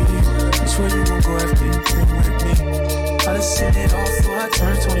you. That's where you won't go after you been with me. I done seen it all before I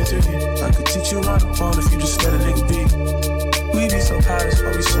turned 23. I could teach you how to ball if you just let a nigga be. We be so high, that's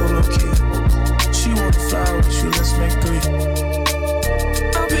why we so low key. She want to fly with you, let's make 3.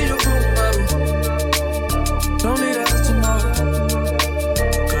 I'll be your role model. Don't need to ask tomorrow.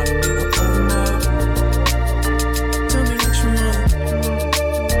 Gotta be my own now. Tell me what you want.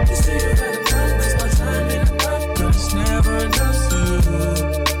 You say you gotta come, cause my time ain't enough. But it's never enough for you.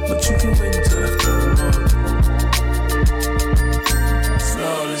 But you can wait until after tomorrow.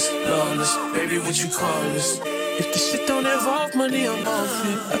 Flawless, flawless, baby, what you call this? If the shit don't involve money, I'm off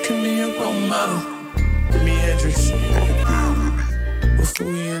it. I can be your role model. Jimi Hendrix. Before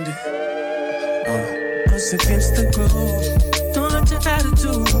we end it, us against the groove. Don't let your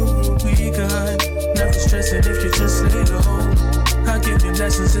attitude we got. Never stressing if you just lay low. I give you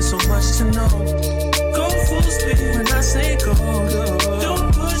lessons, there's so much to know. Go full speed when I say go.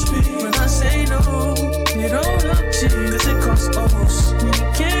 Don't push me when I say no. You don't look cheap, cause it costs O's. When you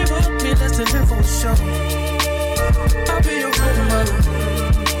can't help me, that's the info show. I'll be your role model.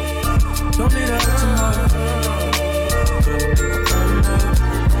 Don't need that tomorrow.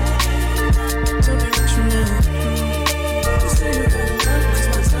 Tell me what you want. You say you gotta work, cause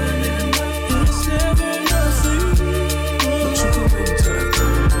my time ain't enough. And it's never enough for you. But you can wait until after.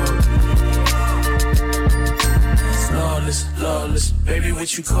 Flawless, flawless, baby, what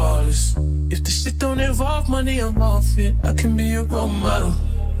you call this? If the shit don't involve money, I'm off it. I can be your role model.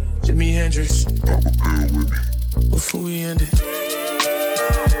 Jimi Hendrix. Before we end it.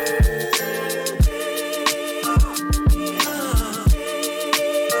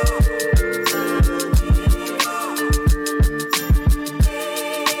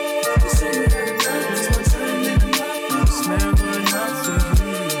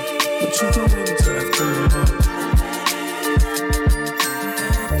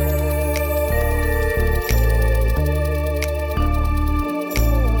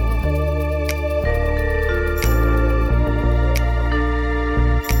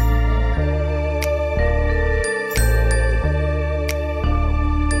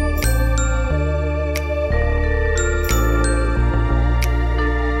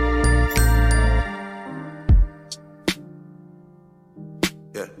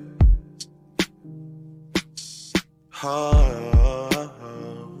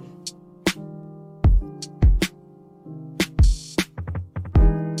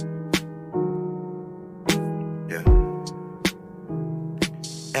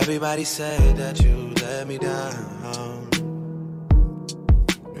 Everybody said that you let me down.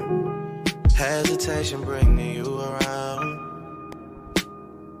 Hesitation bringing you around.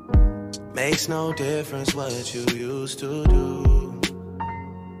 Makes no difference what you used to do.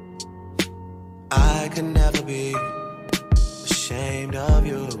 I could never be ashamed of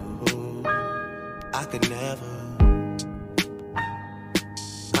you. I could never.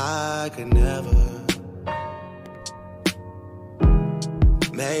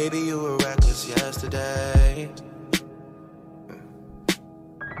 Maybe you were reckless yesterday.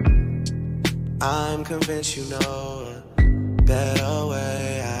 I'm convinced you know a better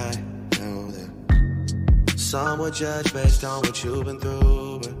way. I know that some will judge based on what you've been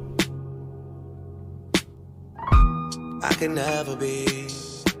through, but I could never be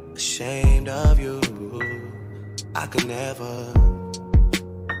ashamed of you. I could never.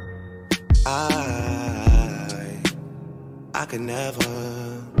 I could never.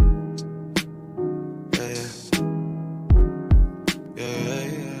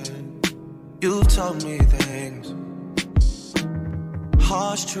 You told me things,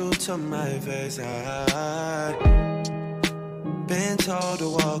 harsh truth to my face. I'd been told to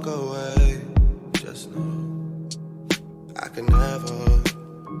walk away. Just know I could never.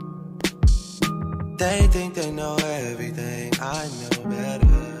 They think they know everything. I know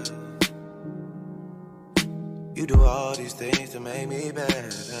better. You do all these things to make me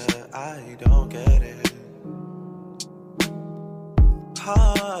better. I don't get it.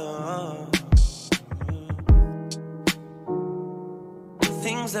 Oh.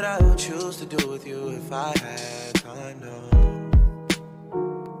 Things that I would choose to do with you if I had time, no.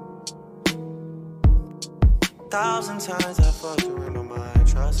 1,000 times I fucked you in my mind,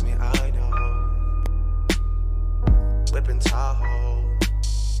 trust me, I know. Whipping Tahoe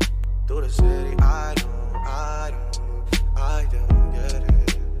through the city, I know.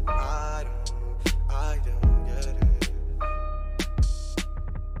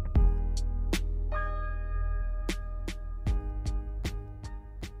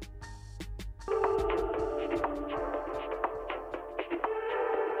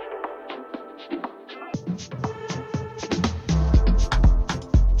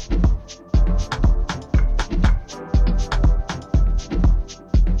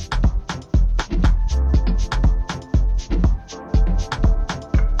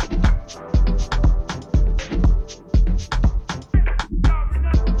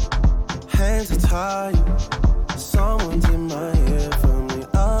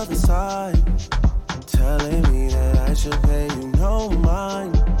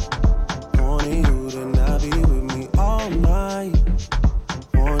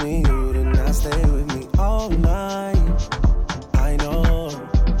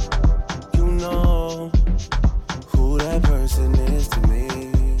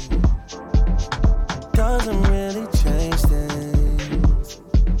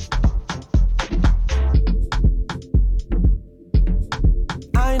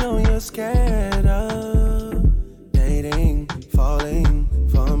 I know you're scared of dating, falling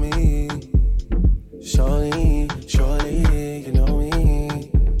for me. Surely, surely, you know me.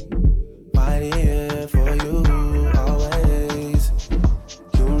 Right here for you, always.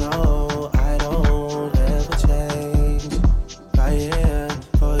 You know I don't ever change. Right here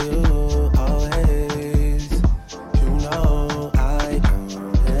for you, always. You know I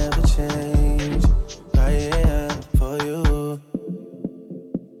don't ever change. Right here for you.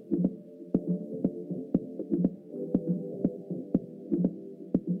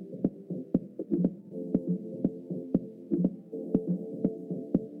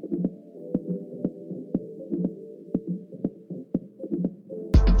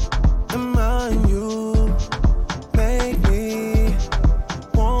 And mind you, make me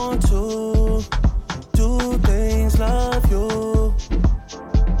want to do things, love you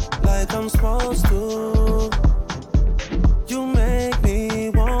like I'm supposed to. You make me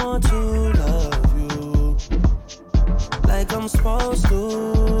want to love you like I'm supposed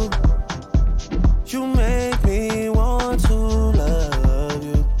to. You make me want to love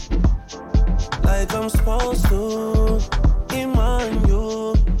you like I'm supposed to. Remind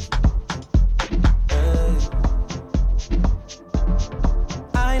you.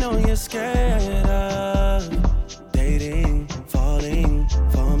 I know you're scared of dating, falling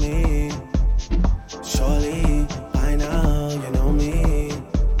for me. Surely by now you know me.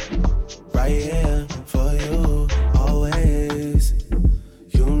 Right here for you, always.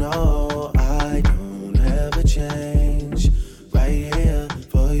 You know I don't ever change. Right here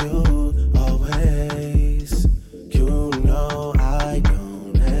for you, always. You know I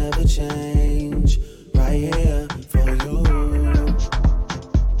don't ever change. Right here for you.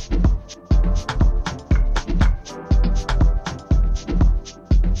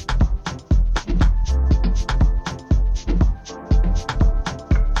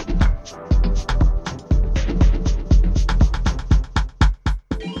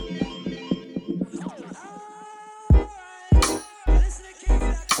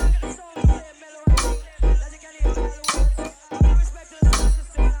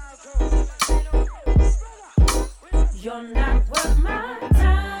 You're not worth my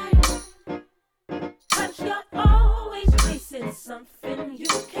time, 'cause you're always chasing something you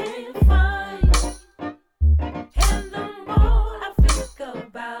can't find. And the more I think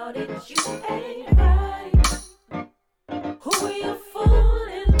about it, you ain't right. Who you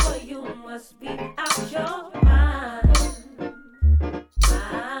fooling? Boy, you must be out your mind.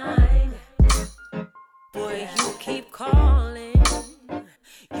 Boy, you keep calling.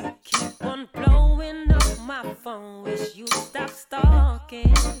 You keep on blowing up my phone. Wish you stop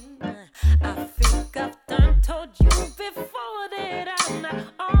stalking. I think I've done told you before that I'm not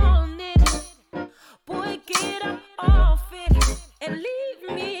on it. Boy, get up off it and leave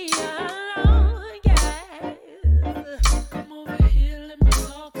me alone. Yeah. Come over here, let me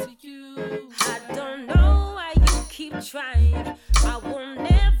talk to you. I don't know why you keep trying. I will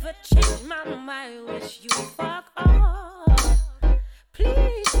never change my mind. Wish you fuck off.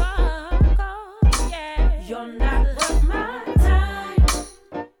 Please fuck off, yeah. You're not worth my time,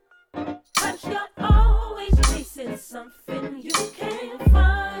 'cause you're always chasing something you can't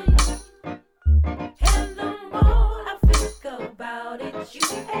find. And the more I think about it, you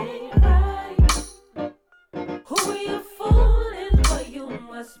ain't right. Who you fooling? Boy, you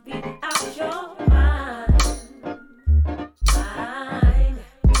must be out your mind.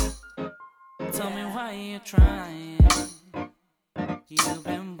 Tell me why you're trying. You've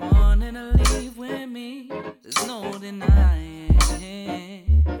been wanting to leave with me, there's no denying.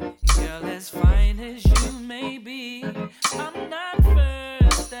 Girl, as fine as you may be, I'm not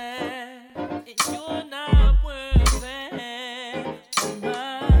worth that. And you're not worth it.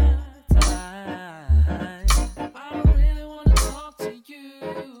 My time. I don't really want to talk to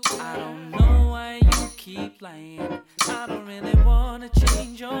you. I don't know why you keep lying. I don't really want to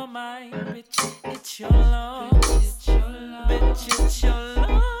change your mind, bitch. It's your love. Bitch, it's your love.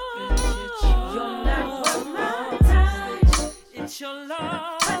 You're not worth my time. It's your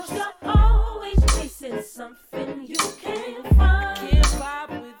love. 'Cause you're always chasing something you can't find. I can't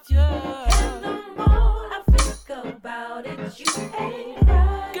vibe with you. And the more I think about it, you ain't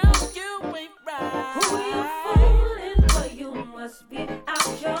right. Girl, you ain't right. Who you fooling? Boy, you must be out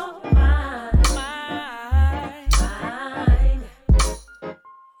your mind.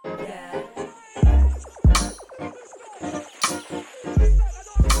 Yeah.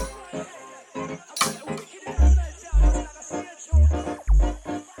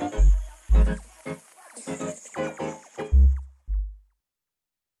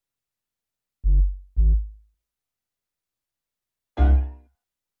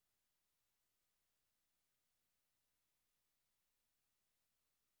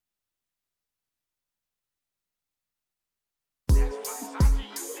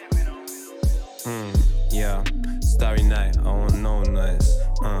 Yeah, starry night, I want no noise.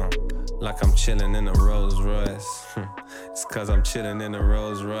 Like I'm chilling in a Rolls Royce. It's cause I'm chilling in a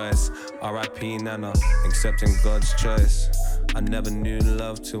Rolls Royce. R.I.P. Nana, accepting God's choice. I never knew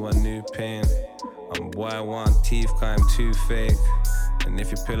love till I knew pain. I'm boy, I want teeth, cause I'm too fake. And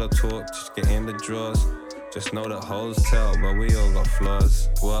if you pillow talk, just get in the drawers. Just know that hoes tell, but we all got flaws.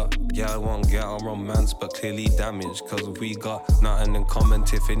 What? Yeah, I won't get on romance, but clearly damaged. Cause we got nothing in common.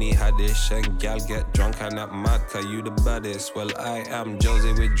 Tiffany had ish, and gal get drunk and that mad. Cause you the baddest. Well, I am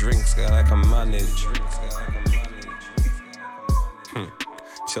Josie with drinks, girl, I can manage.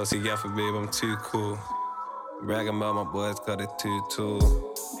 Chelsea Gaffer, babe, I'm too cool. Bragging about my boys, got it too.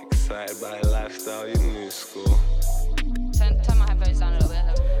 Excited by lifestyle, you new school. Turn my headphones down a little bit.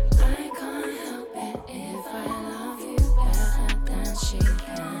 I can't help it if I love you better than she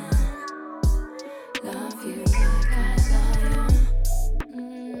can. Love you like I love you.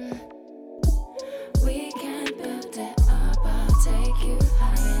 We can build it up, I'll take you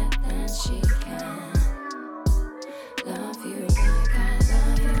higher than she can. Love you like I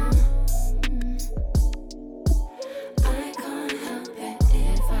love you. I can't help it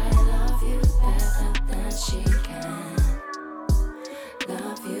if I love you better than she can.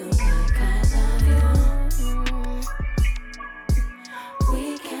 Love you like I love you. We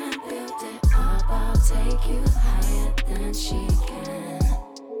can build it up, I'll take you higher than she can.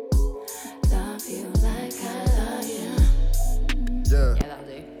 Love you like I love you. Yeah, that'll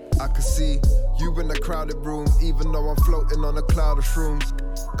do. I can see you in a crowded room, even though I'm floating on a cloud of shrooms.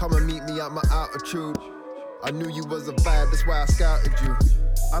 Come and meet me at my altitude. I knew you was a vibe, that's why I scouted you.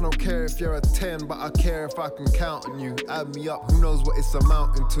 I don't care if you're a 10, but I care if I can count on you. Add me up, who knows what it's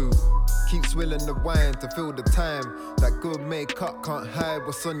amounting to. Keep swilling the wine to fill the time. That good makeup can't hide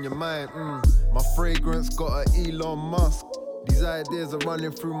what's on your mind. My fragrance got a Elon Musk. These ideas are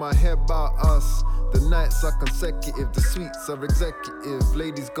running through my head about us. The nights are consecutive, the sweets are executive.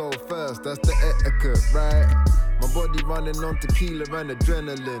 Ladies go first, that's the etiquette, right? My body running on tequila and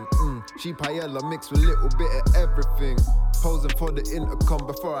adrenaline. She paella mixed with a little bit of everything. Posing for the intercom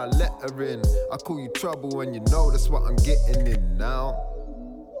before I let her in. I call you trouble and you know that's what I'm getting in now.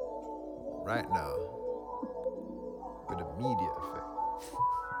 Right now. With immediate effect.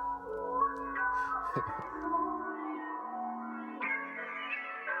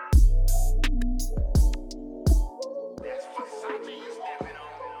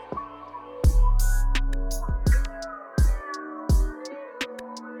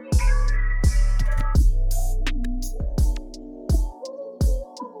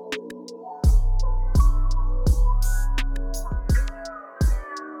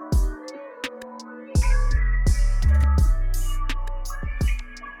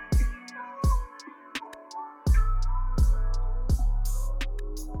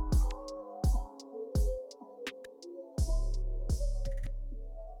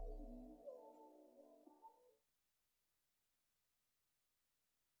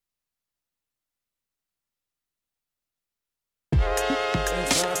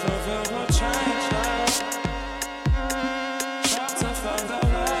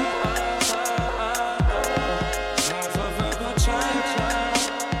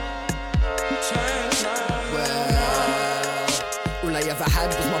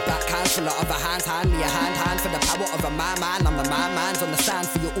 Full of other hands, hand me a hand for the power of a man. I'm the man's on the stand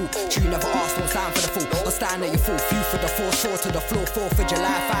for you all. True, never ask, don't stand for the fool. I'll stand at your full few for the force, four to the floor, 4th of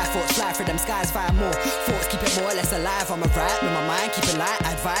July, 5 thoughts, fly through them skies, 5 more. Thoughts keep it more or less alive. I'm a right, with my mind, keep it light.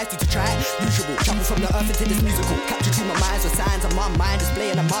 I advise you to try it. Usual, travel from the earth into this musical. Capture through my minds with signs of my mind,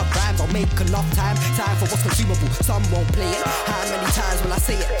 displaying them up rhymes. I'll make enough time for what's consumable. Some won't play it. How many times will I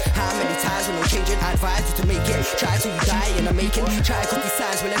say it? How many times will no changing? I advise you to make it. Try till you die in the making. Try cause these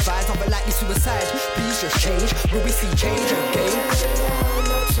signs will advise of a likely suicide. Please just change. Will we see change again?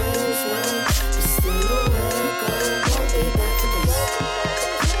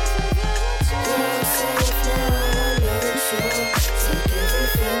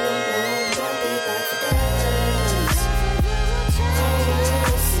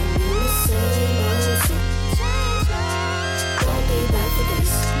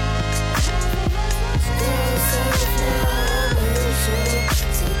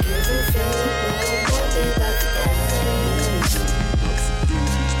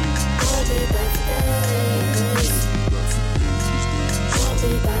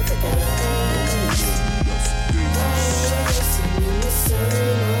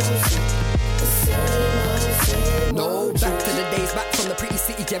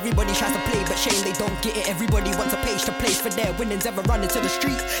 Everybody tries to play, but shame they don't get it. Everybody wants a page to place for their winnings. Ever run into the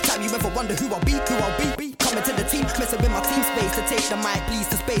street? Time you ever wonder who I'll be? coming to the team, messing with my team space to take the mic, please,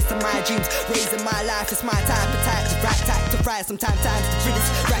 the space to my dreams. Raising my life, it's my type of type to rap type to fry. Sometimes the riddles,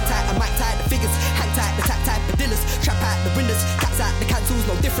 rack tight, I might tie the figures, hang tight, the tap type, the dealers, trap out the windows, caps out the cancels,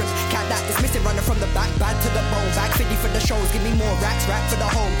 no different. Cat that is missing, running from the back, bad to the bone, back 50 for the shows, give me more racks, rap for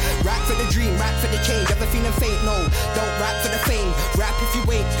the home, rap for the dream, rap for the change. Ever feeling faint? No, don't rap for the fame, rap if you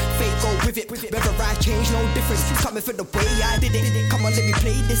wait, fate go with it. Whether I change, no difference. Coming for the way I did it. Come on, let me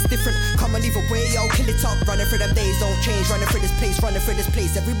play this different. Come on, either way, I'll kill it up. Running for them days, don't change. Running for this place, running for this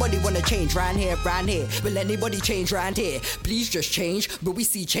place. Everybody wanna change round here, round here. Will anybody change round here? Please just change. Will we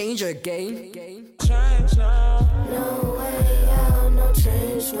see change again? Change now. No way out, no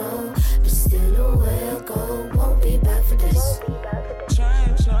change, no. But still a way I'll go. Won't be back for this.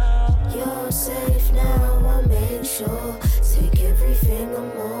 Change now. You're safe now, I'll make sure. Take everything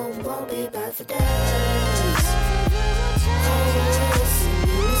and more. Won't be back for days. Always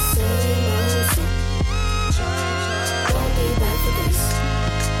singing the same old song. Won't be back for this.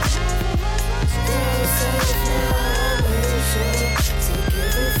 You're safe now, I'll make sure. Take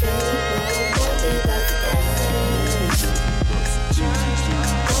everything and more. Won't be back for days.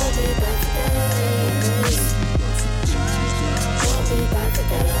 Won't be back for days. Won't be back for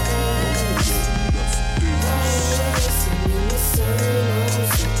days. Always singing the same old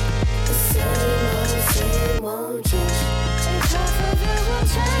song. The same old change. And half of it will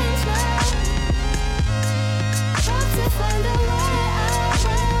change now. Got to find a way out.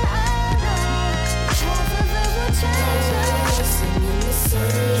 Half of it will change now. Singing the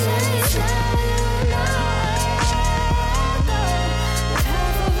same change now. You know. But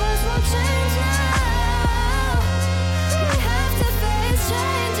half of us will change now. We have to face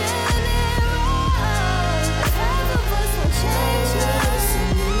changing it all. But half of us will change now.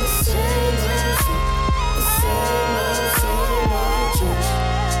 Singing the same change. The same old change.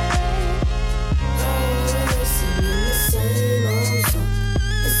 Always singing the same old song.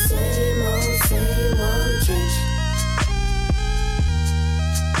 The same old change.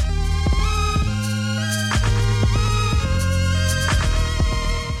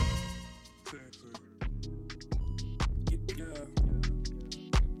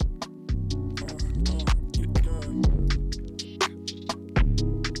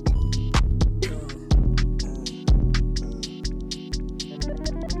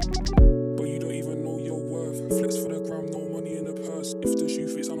 But you don't even know your worth. Flex for the gram, no money in the purse. If the shoe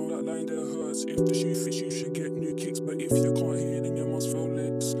fits, I know that line there hurts. If the shoe fits, you should get new kicks. But if you can't hear, then you must feel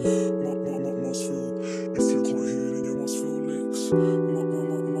licks. Must feel. If you can't hear, then you must feel licks.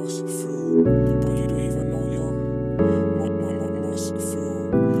 Must feel. But you don't even know your. Must feel.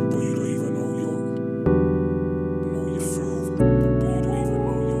 But you don't even know your. Know your feel. But you don't even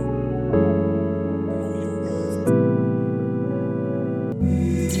know your. Know your worth.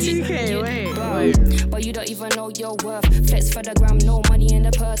 But you don't even know your worth. Flex for the gram, no money in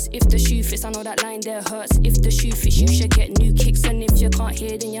the purse. If the shoe fits, I know that line there hurts. If the shoe fits, you should get new kicks. And if you can't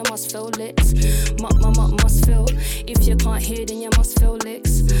hear, then you must feel licks. Must feel. If you can't hear, then you must feel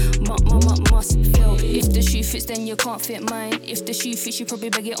licks. Must feel. If the shoe fits, then you can't fit mine. If the shoe fits, you probably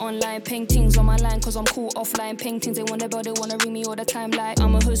beg it online. Paintings on my line, cause I'm cool offline. Paintings, they wanna build, they wanna ring me all the time. Like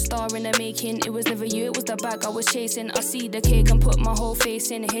I'm a hood star in the making. It was never you, it was the bag I was chasing. I see the cake and put my whole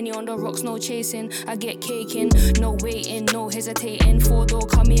face in. Henny on the rocks, no chasing. I get caking, no waiting, no hesitating. 4-door,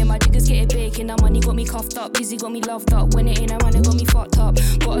 come here, my diggers get it baking. That money got me cuffed up, busy got me loved up. When it ain't around, it got me fucked up.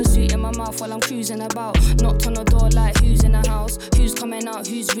 Got a suit in my mouth while I'm cruising about. Knocked on the door like who's in the house? Who's coming out?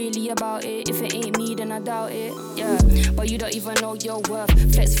 Who's really about it? If it ain't me, then I doubt it. Yeah, but you don't even know your worth.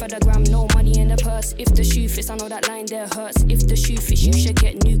 Flex for the gram, no money in the purse. If the shoe fits, I know that line there hurts. If the shoe fits, you should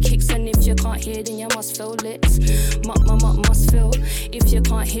get new kicks. And if you can't hear, then you must feel licks. Must feel. If you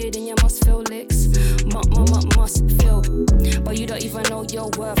can't hear, then you must feel licks. Must feel. But you don't even know your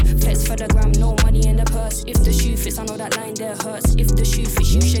worth. Flex for the gram, no money in the purse. If the shoe fits, I know that line there hurts. If the shoe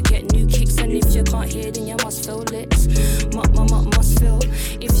fits, you should get new kicks. And if you can't hear, then you must feel licks. Must feel.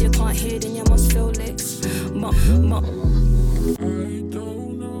 If you can't hear, then you must feel licks. I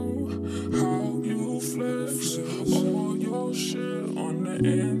don't know how you flex all your shit on the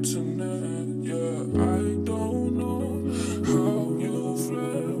internet. Yeah, I don't know how you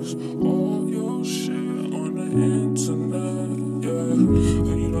flex all your shit on the internet. Yeah,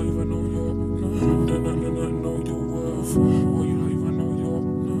 and you don't even know your know your worth. Or you don't even know your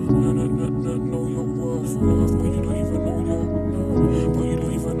know your worth. But you don't even know your. But you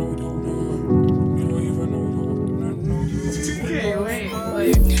don't even know your. You don't even know your.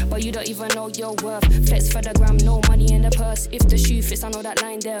 But you don't even know your worth. Flex for the gram, no money in in the purse. If the shoe fits, I know that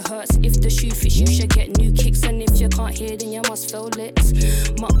line there hurts. If the shoe fits, you should get new kicks. And if you can't hear, then you must feel licks.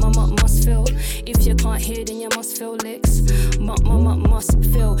 Must feel. If you can't hear, then you must feel licks. Must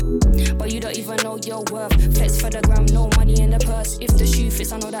feel. But you don't even know your worth. Flex for the gram, no money in the purse. If the shoe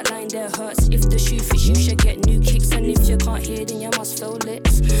fits, I know that line there hurts. If the shoe fits, you should get new kicks. And if you can't hear, then you must feel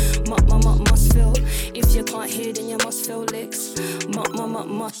licks. Must feel. If you can't hear, then you must feel licks.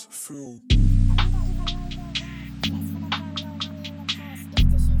 Must feel.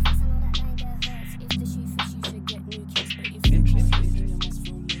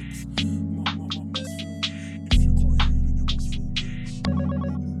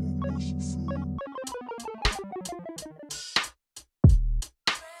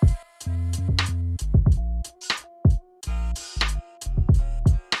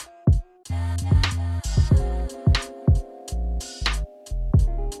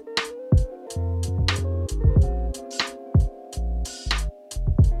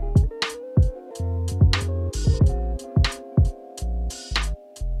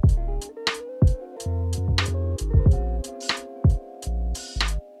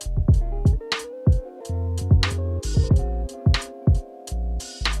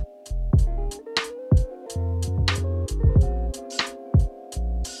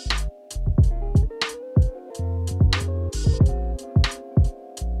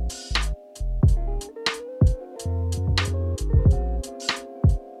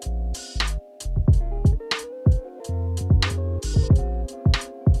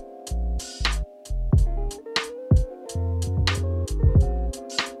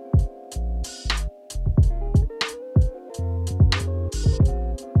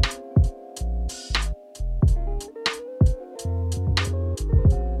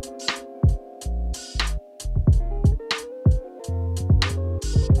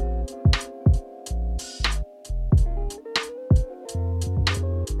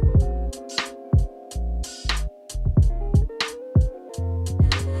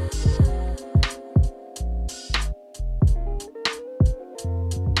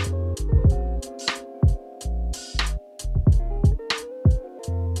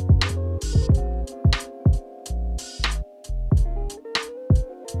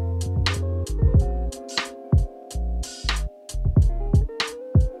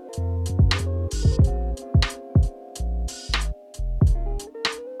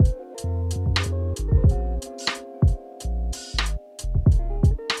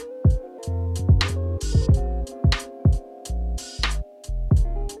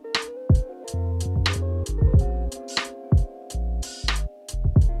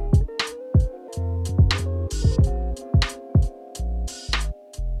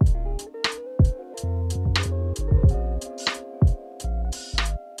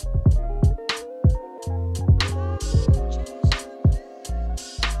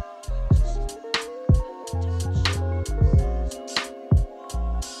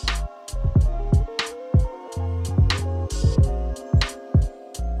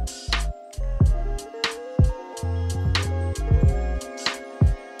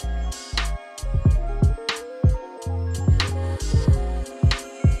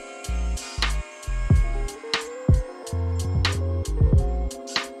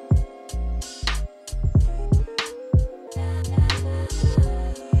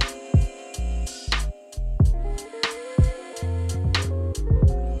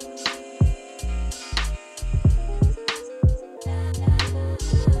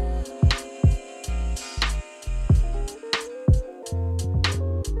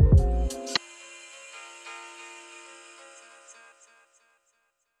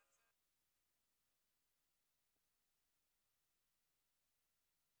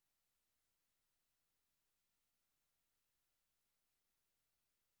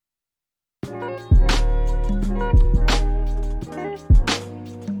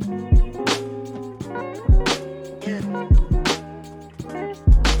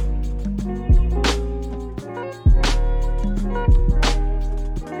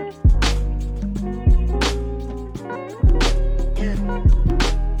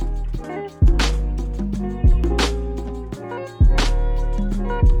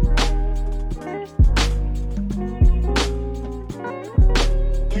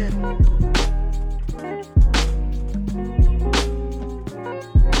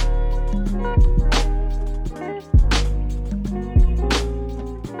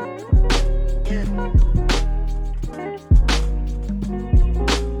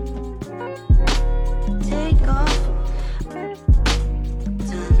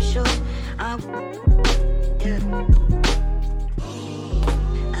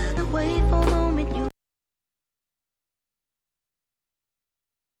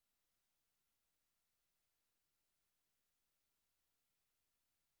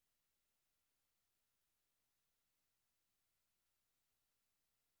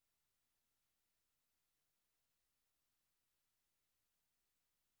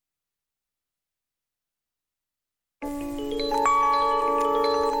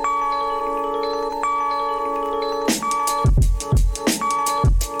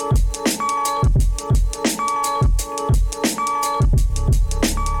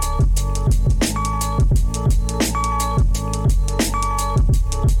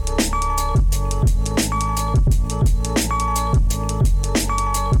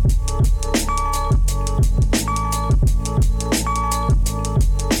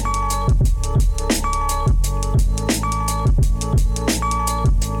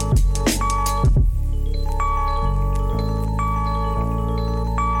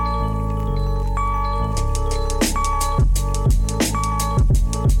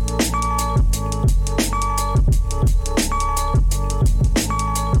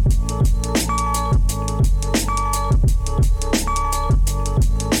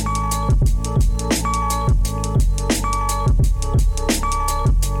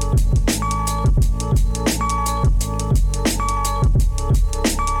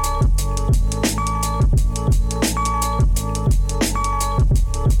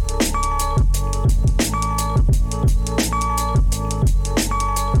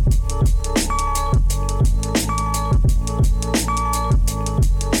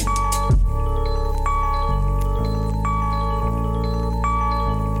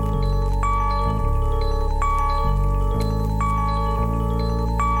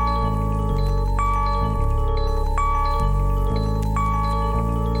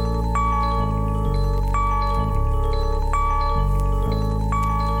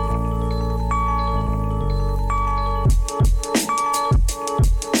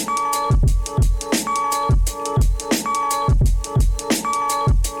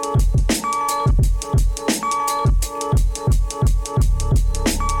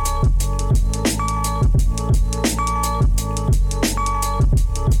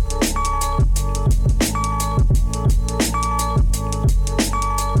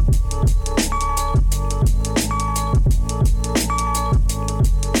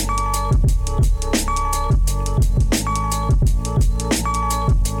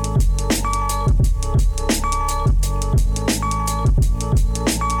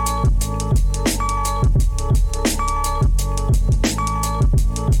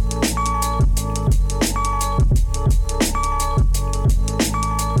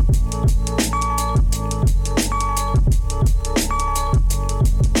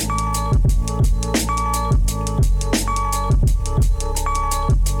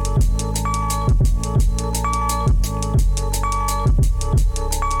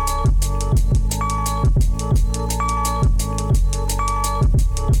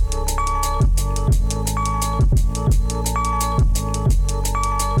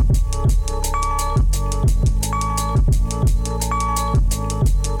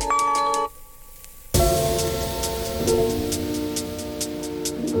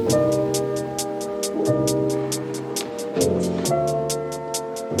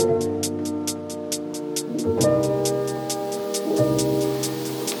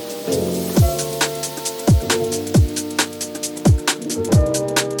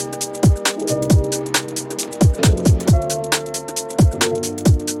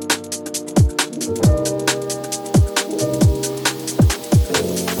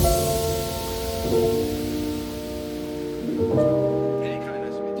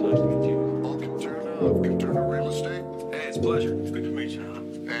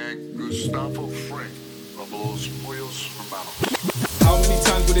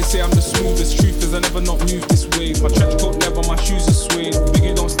 say I'm the smoothest. Truth is I never not moved this way. My trench coat leather, my shoes are suede.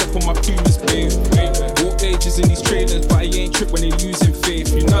 Biggie don't step on my Pumas, babe. All ages in these trailers, but I ain't tripped when they losing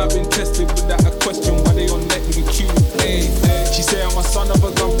faith. You know I've been tested without a question, why they on net with me cute. Hey, she say I'm a son of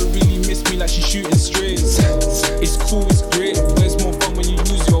a gun, but really miss me like she shooting strays. It's cool, it's great, but it's more fun when you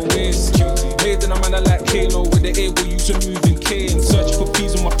use your ways. Made than a man I like Kano, with the able use of moving K and search for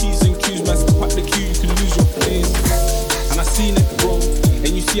P's on my P's and Q's. Man, step up the queue, you can lose your place. And I seen it, bro.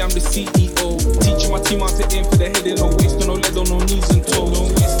 And you see I'm the CEO, teaching my team how to aim for the head and no waist, no lead on no knees and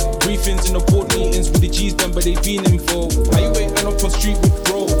toes. Briefings in the board meetings with the G's done, but they been involved. Are you waiting up on street with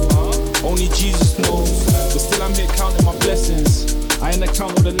bro? Only Jesus knows. But still I'm here counting my blessings. I ain't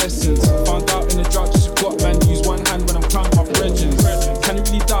account all the lessons. Found out in the drought, just got man, use one hand when I'm counting my brethren. Can you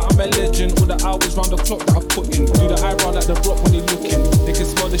really doubt I'm a legend? All the hours round the clock that I put in. Do the eyebrow like the rock when they looking. They can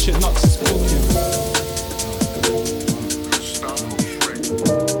smell the shit nuts is cooking.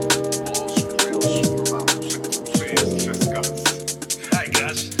 Hi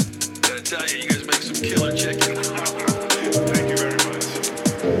guys, gotta tell you, you guys make some killer chicken. Thank you very much.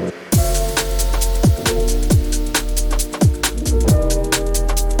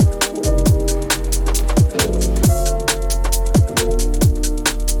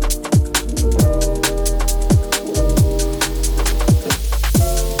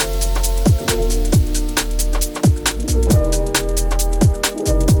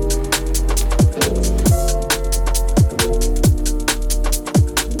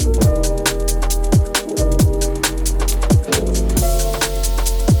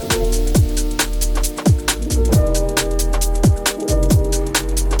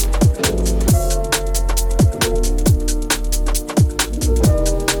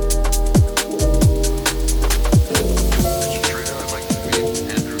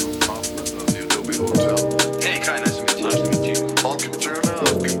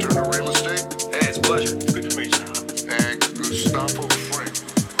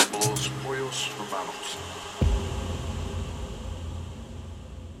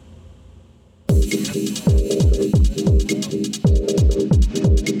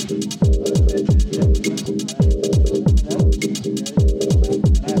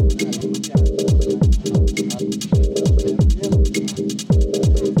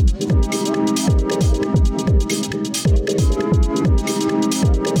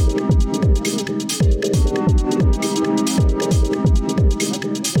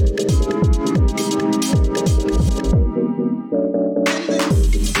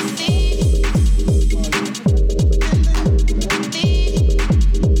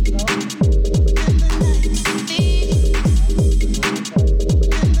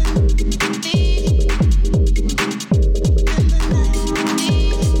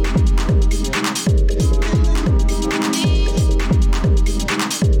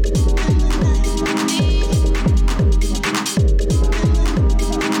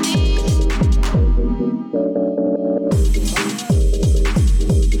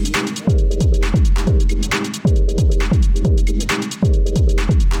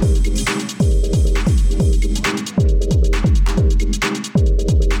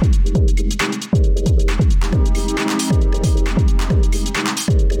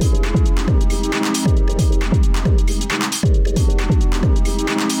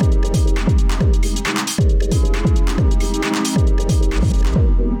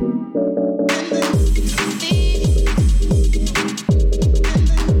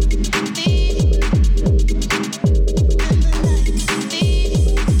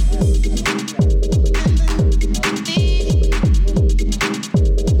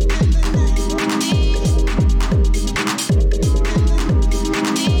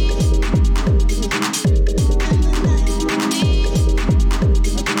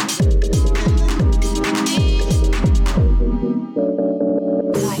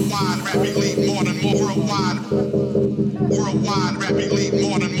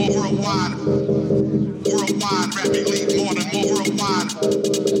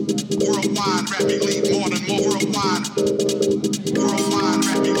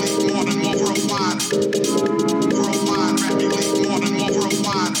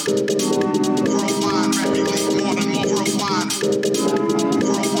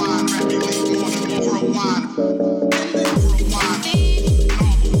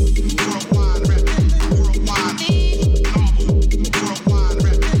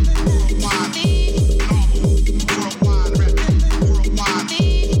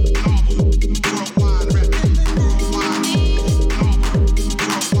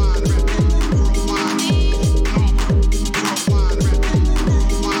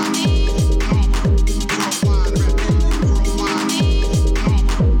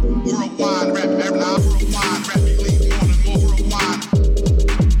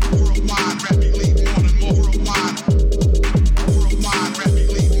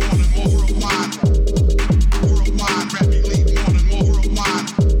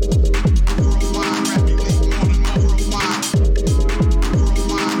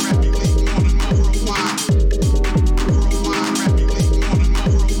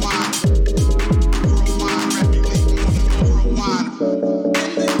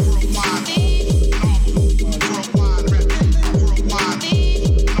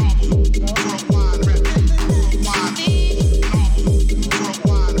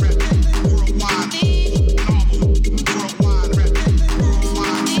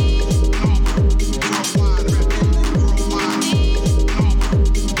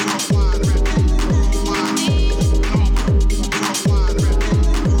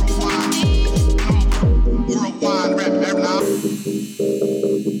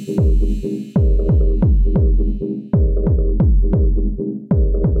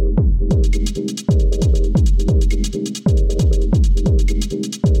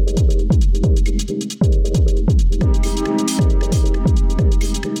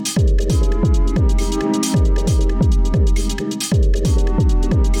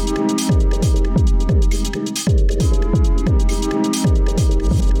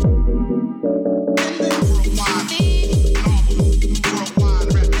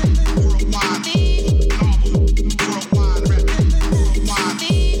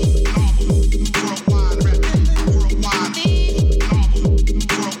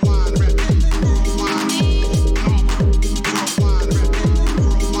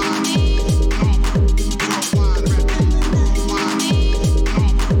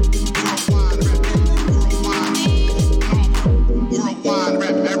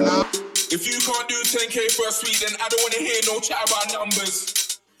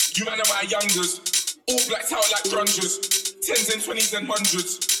 You man are my youngers. All blacked out like grungers. 10s and 20s and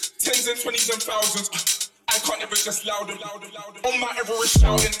 100s. 10s and 20s and thousands. I can't ever just louder. On my Everest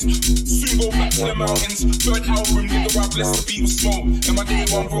shouting. Soon go back to the mountains. Third album, nigga, I blessed the beat with smoke. And my day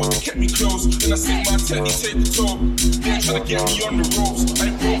one bros, they kept me close. Then I sing my technique, take the tour. They ain't trying to get me on the ropes.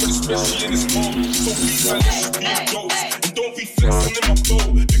 I ain't broken, especially in this mode. So please, man, let's just be adults. And don't be flexing in my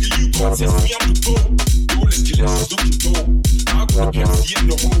boat. Nigga, you can't test me, I'm the GOAT. Yo, let's kill it, she's looking dope. I got the Pepsi in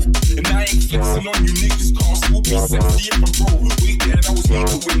the hole. And I ain't flexing on you niggas, cause we'll be sexy if I'm broke. Wait there, and I was made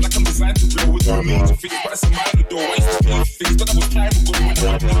to win, like I'm designed to blow. With no major things, but it's a minor door. I used to pay things, but that was time ago. When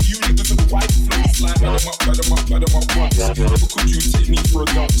I had you niggas with the white flow, slide, bad them up once. Never could you take me for a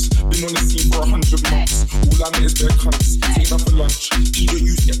dunce. Been on the scene for 100 months. All I know is bare cunts. Take that for lunch. Either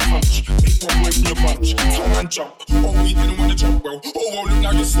you get punched. Pick one away from the bunch. Tell man jump. Oh, we didn't want to jump well. Oh, well, look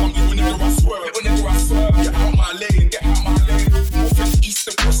now you're slumping. Whenever I swerve. Get out my lane. North and east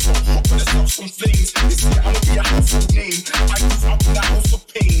and west. Hop on the top some flames. This year I'ma be a household name. I grew up in that house of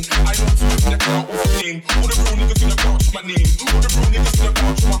pain. I know to live neck out of fame. All the real niggas gonna vouch my name. All the real niggas gonna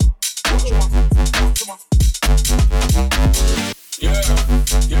vouch my. Yeah.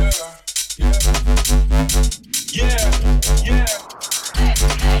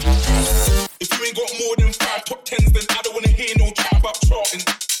 If you ain't got more than 5 top 10s, then I don't wanna hear no chat about charting.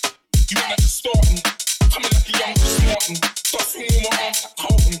 You ain't like to starting. Coming like a young smarting. Start swinging my arms like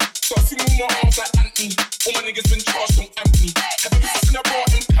Carlton. Start swinging my arms like Anthony. All my niggas been charged, don't amp me. Have you seen a bar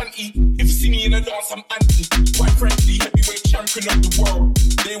in panty? If you see me in a dance, I'm anti. Quite frankly, heavyweight champion of the world.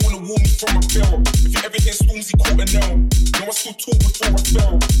 They wanna woo me from a bell. If you ever hear Stormzy caught a nail, no, I still talk before I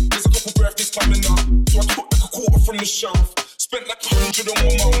fell. There's a couple birthdays coming up, so I took like a quarter from the shelf. Spent like 100 on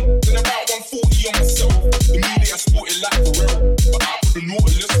my mum, then about 140 on myself. The media I sported like Pharrell, but I put the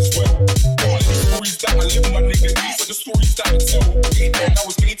Nautilus as well. All of these stories that I live, my nigga, these are the stories that I tell. Wait there, and I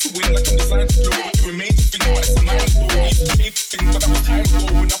was made to win, like I'm designed to blow. Doing major things, but it's a nice door. I used to pay for things, but that was time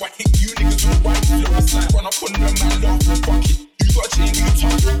ago. And now I hit you niggas with a white flow. It's like run up on them, man, laugh, fuck it. You got a chain, you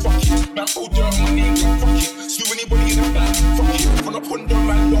talk, fuck it. Man, throw dirt on my name, fuck it. Slew anybody in the back, fuck it. Run up on them,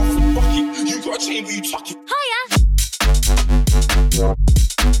 man, laugh, fuck it. You got a chain, but you tuck it. Hiya!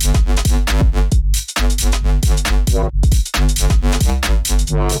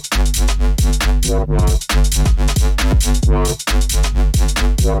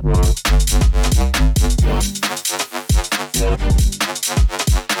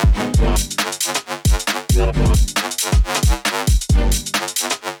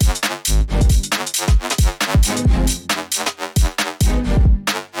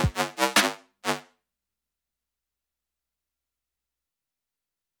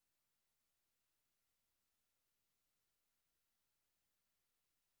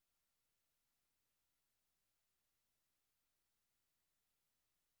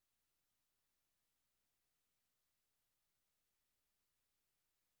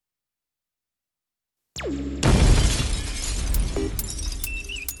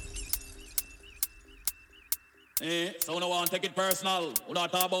 So no one take it personal. Who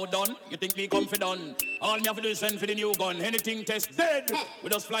not talk about done? You think me confident? All me have to do is send for the new gun. Anything test dead. We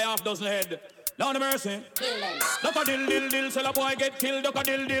just fly off dozen head. Down the mercy. Duck a dill. Sell a boy get killed. Duck a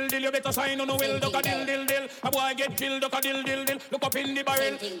dill. You better sign on the will. Duck a dill. A boy get killed. Duck a dill. Look up in the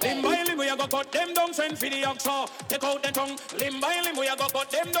barrel. Limb by limb we a go cut them down. Send for the oxa. Take out the tongue. Limb by limb we a go cut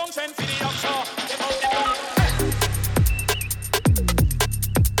them down. Send for the oxa. Take out the tongue.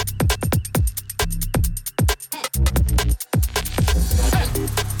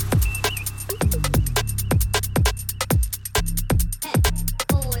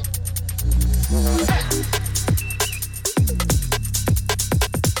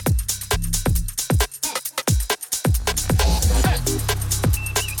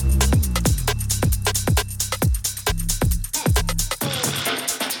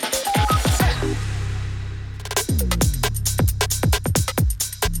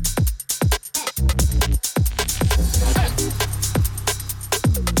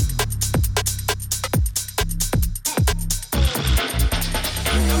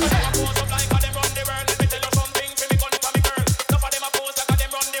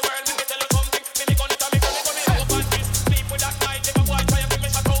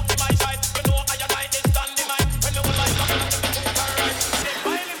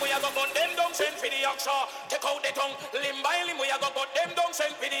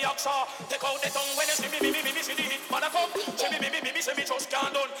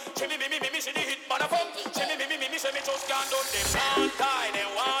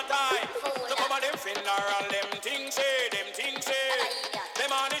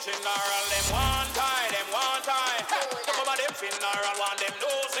 Funeral, them one tie. Come over them funeral, want them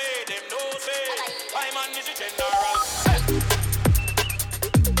them know say. My man is a general.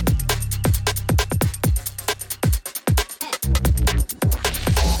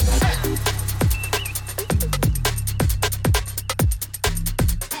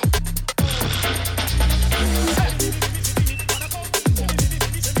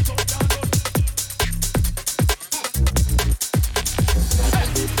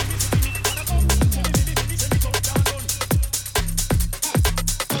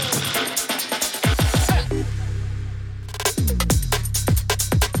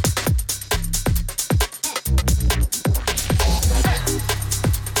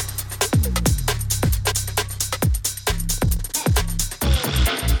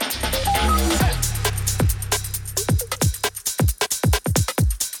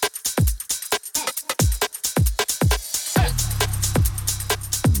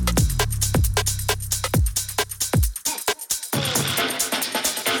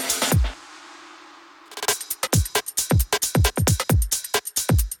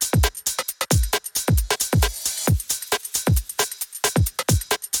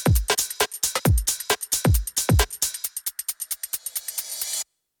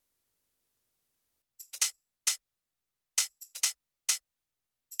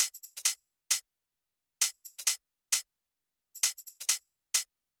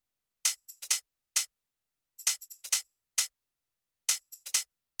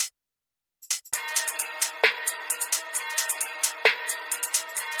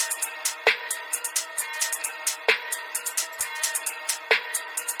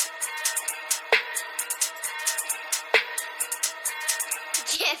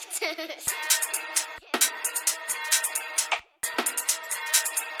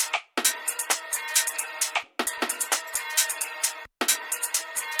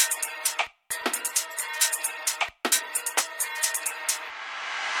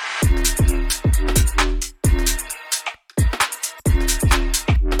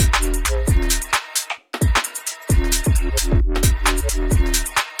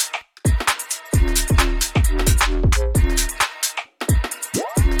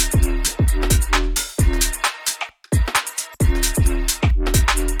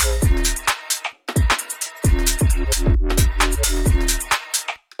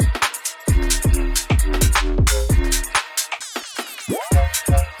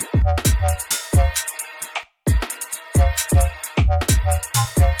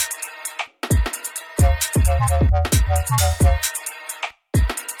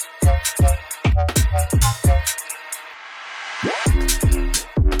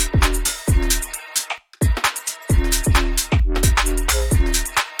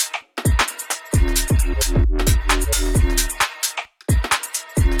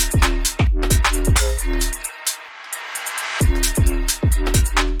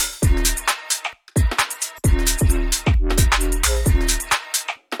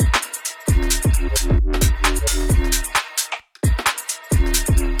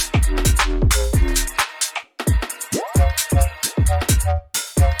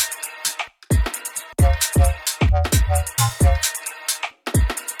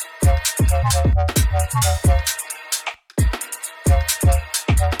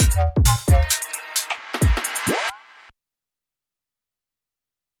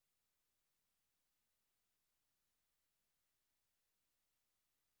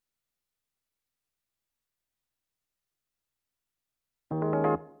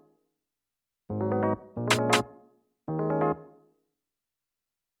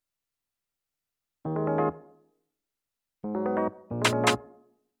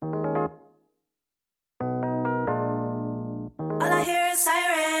 All I hear is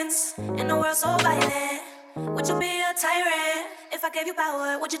sirens in a world so violent. Would you be a tyrant if I gave you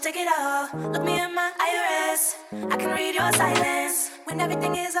power? Would you take it all? Look me in my iris. I can read your silence when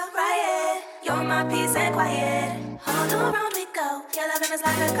everything is a riot. You're my peace and quiet. All around we go. Your loving is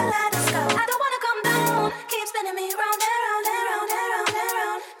like a kaleidoscope. I don't wanna come down. Keep spinning me round and round and round and round and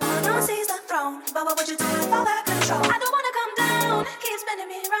round. No one sees the throne, but what would you do if all that control? I don't wanna come down. Keep spinning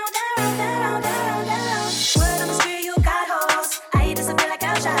me round and round and round and round and round. Word on the street, you got hoes. I disappear like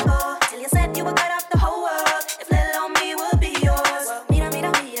El Chapo. Till you said you would cut up the whole world. If little on me would be yours. Mira,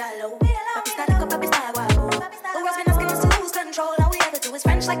 mira, míralo. Papi está rico, papi está guapo. The world's been asking us to lose control. All we ever do is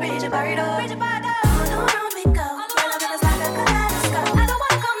French like Bridget Bardot. All around we go. Your loving is like a kaleidoscope. I don't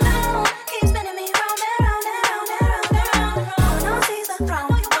wanna come down. Keep spinning me round and round and round and round and round. No one sees the throne.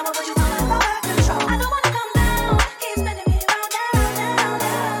 Mama, would you do it for that control? I don't wanna come down. Keep spinning me round and round and round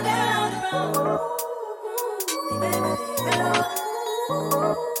and round and round. Dímelo,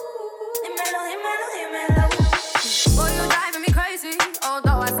 dímelo, dímelo, dímelo. Boy, you're driving me crazy.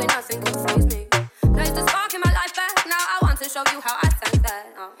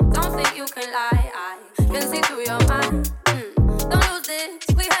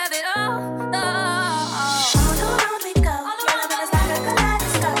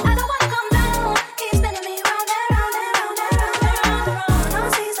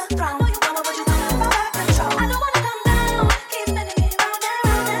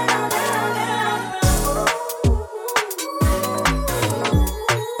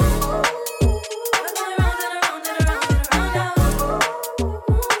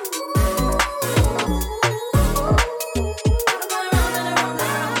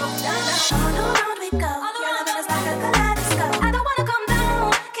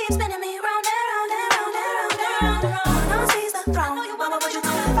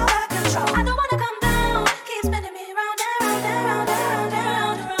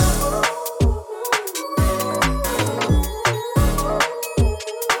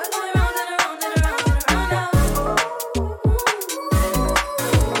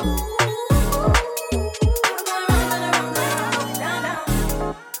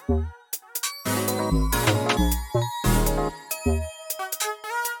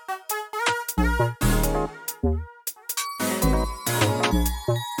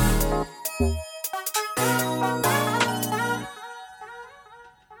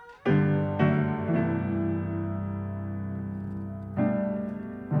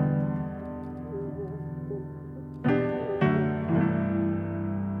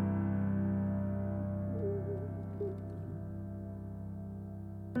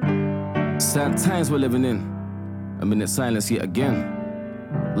 Sad times we're living in. A minute silence yet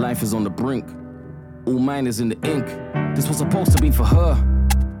again. Life is on the brink. All mine is in the ink. This was supposed to be for her,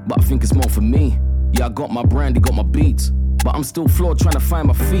 but I think it's more for me. Yeah, I got my brandy, got my beats, but I'm still flawed trying to find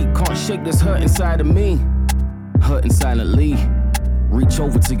my feet. Can't shake this hurt inside of me. Hurting silently. Reach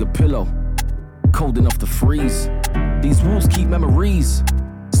over to your pillow. Cold enough to freeze. These walls keep memories.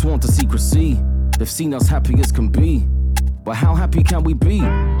 Sworn to secrecy. They've seen us happy as can be. But how happy can we be?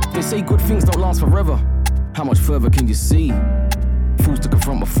 They say good things don't last forever. How much further can you see? Fools to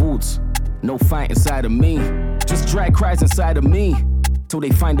confront my faults. No fight inside of me. Just dry cries inside of me. Till they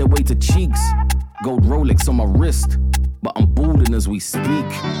find their way to cheeks. Gold Rolex on my wrist. But I'm balding as we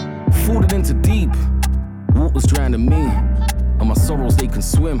speak. Falling into deep. Water's drowning me. And my sorrows they can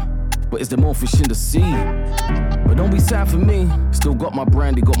swim. But is there more fish in the sea? But don't be sad for me. Still got my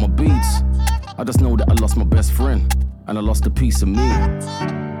brandy, got my beats. I just know that I lost my best friend. And I lost a piece of me.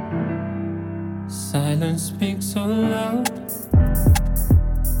 Silence speaks so loud.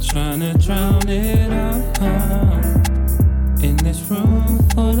 Trying to drown it out. In this room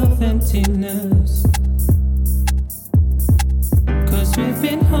full of emptiness. Cause we've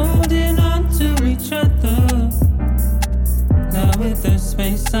been holding on to each other. Now with the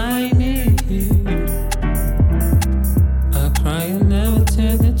space I need. I cry and never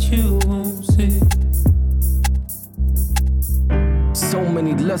tell that you won't see. So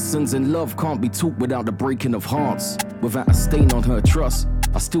many lessons in love can't be taught without the breaking of hearts. Without a stain on her trust,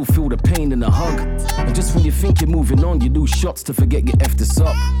 I still feel the pain in the hug. And just when you think you're moving on, you do shots to forget you effed this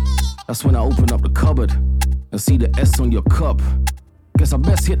up. That's when I open up the cupboard and see the S on your cup. Guess I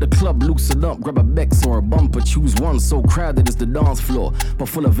best hit the club, loosen up, grab a Bex or a bumper, choose one. So crowded is the dance floor, but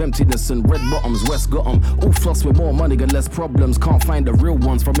full of emptiness and red bottoms. West got 'em, all floss with more money and less problems. Can't find the real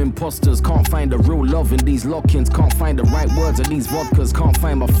ones from imposters. Can't find the real love in these lock-ins. Can't find the right words in these vodkas. Can't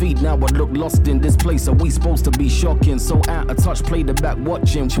find my feet, now I look lost in this place. Are we supposed to be shocking? So out of touch, play the back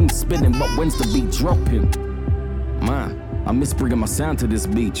watching. Tune spinning, but when's the beat dropping? Man, I miss bringing my sound to this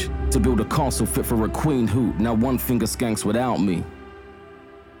beach. To build a castle fit for a queen who now one finger skanks without me.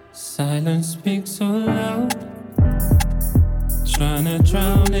 Silence speaks so loud. Trying to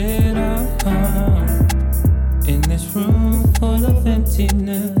drown it out. In this room full of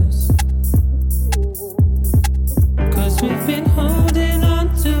emptiness. Cause we've been holding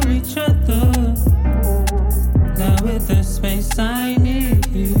on to each other. Now with the space I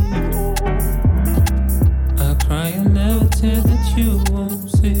need. I cry and never tell that you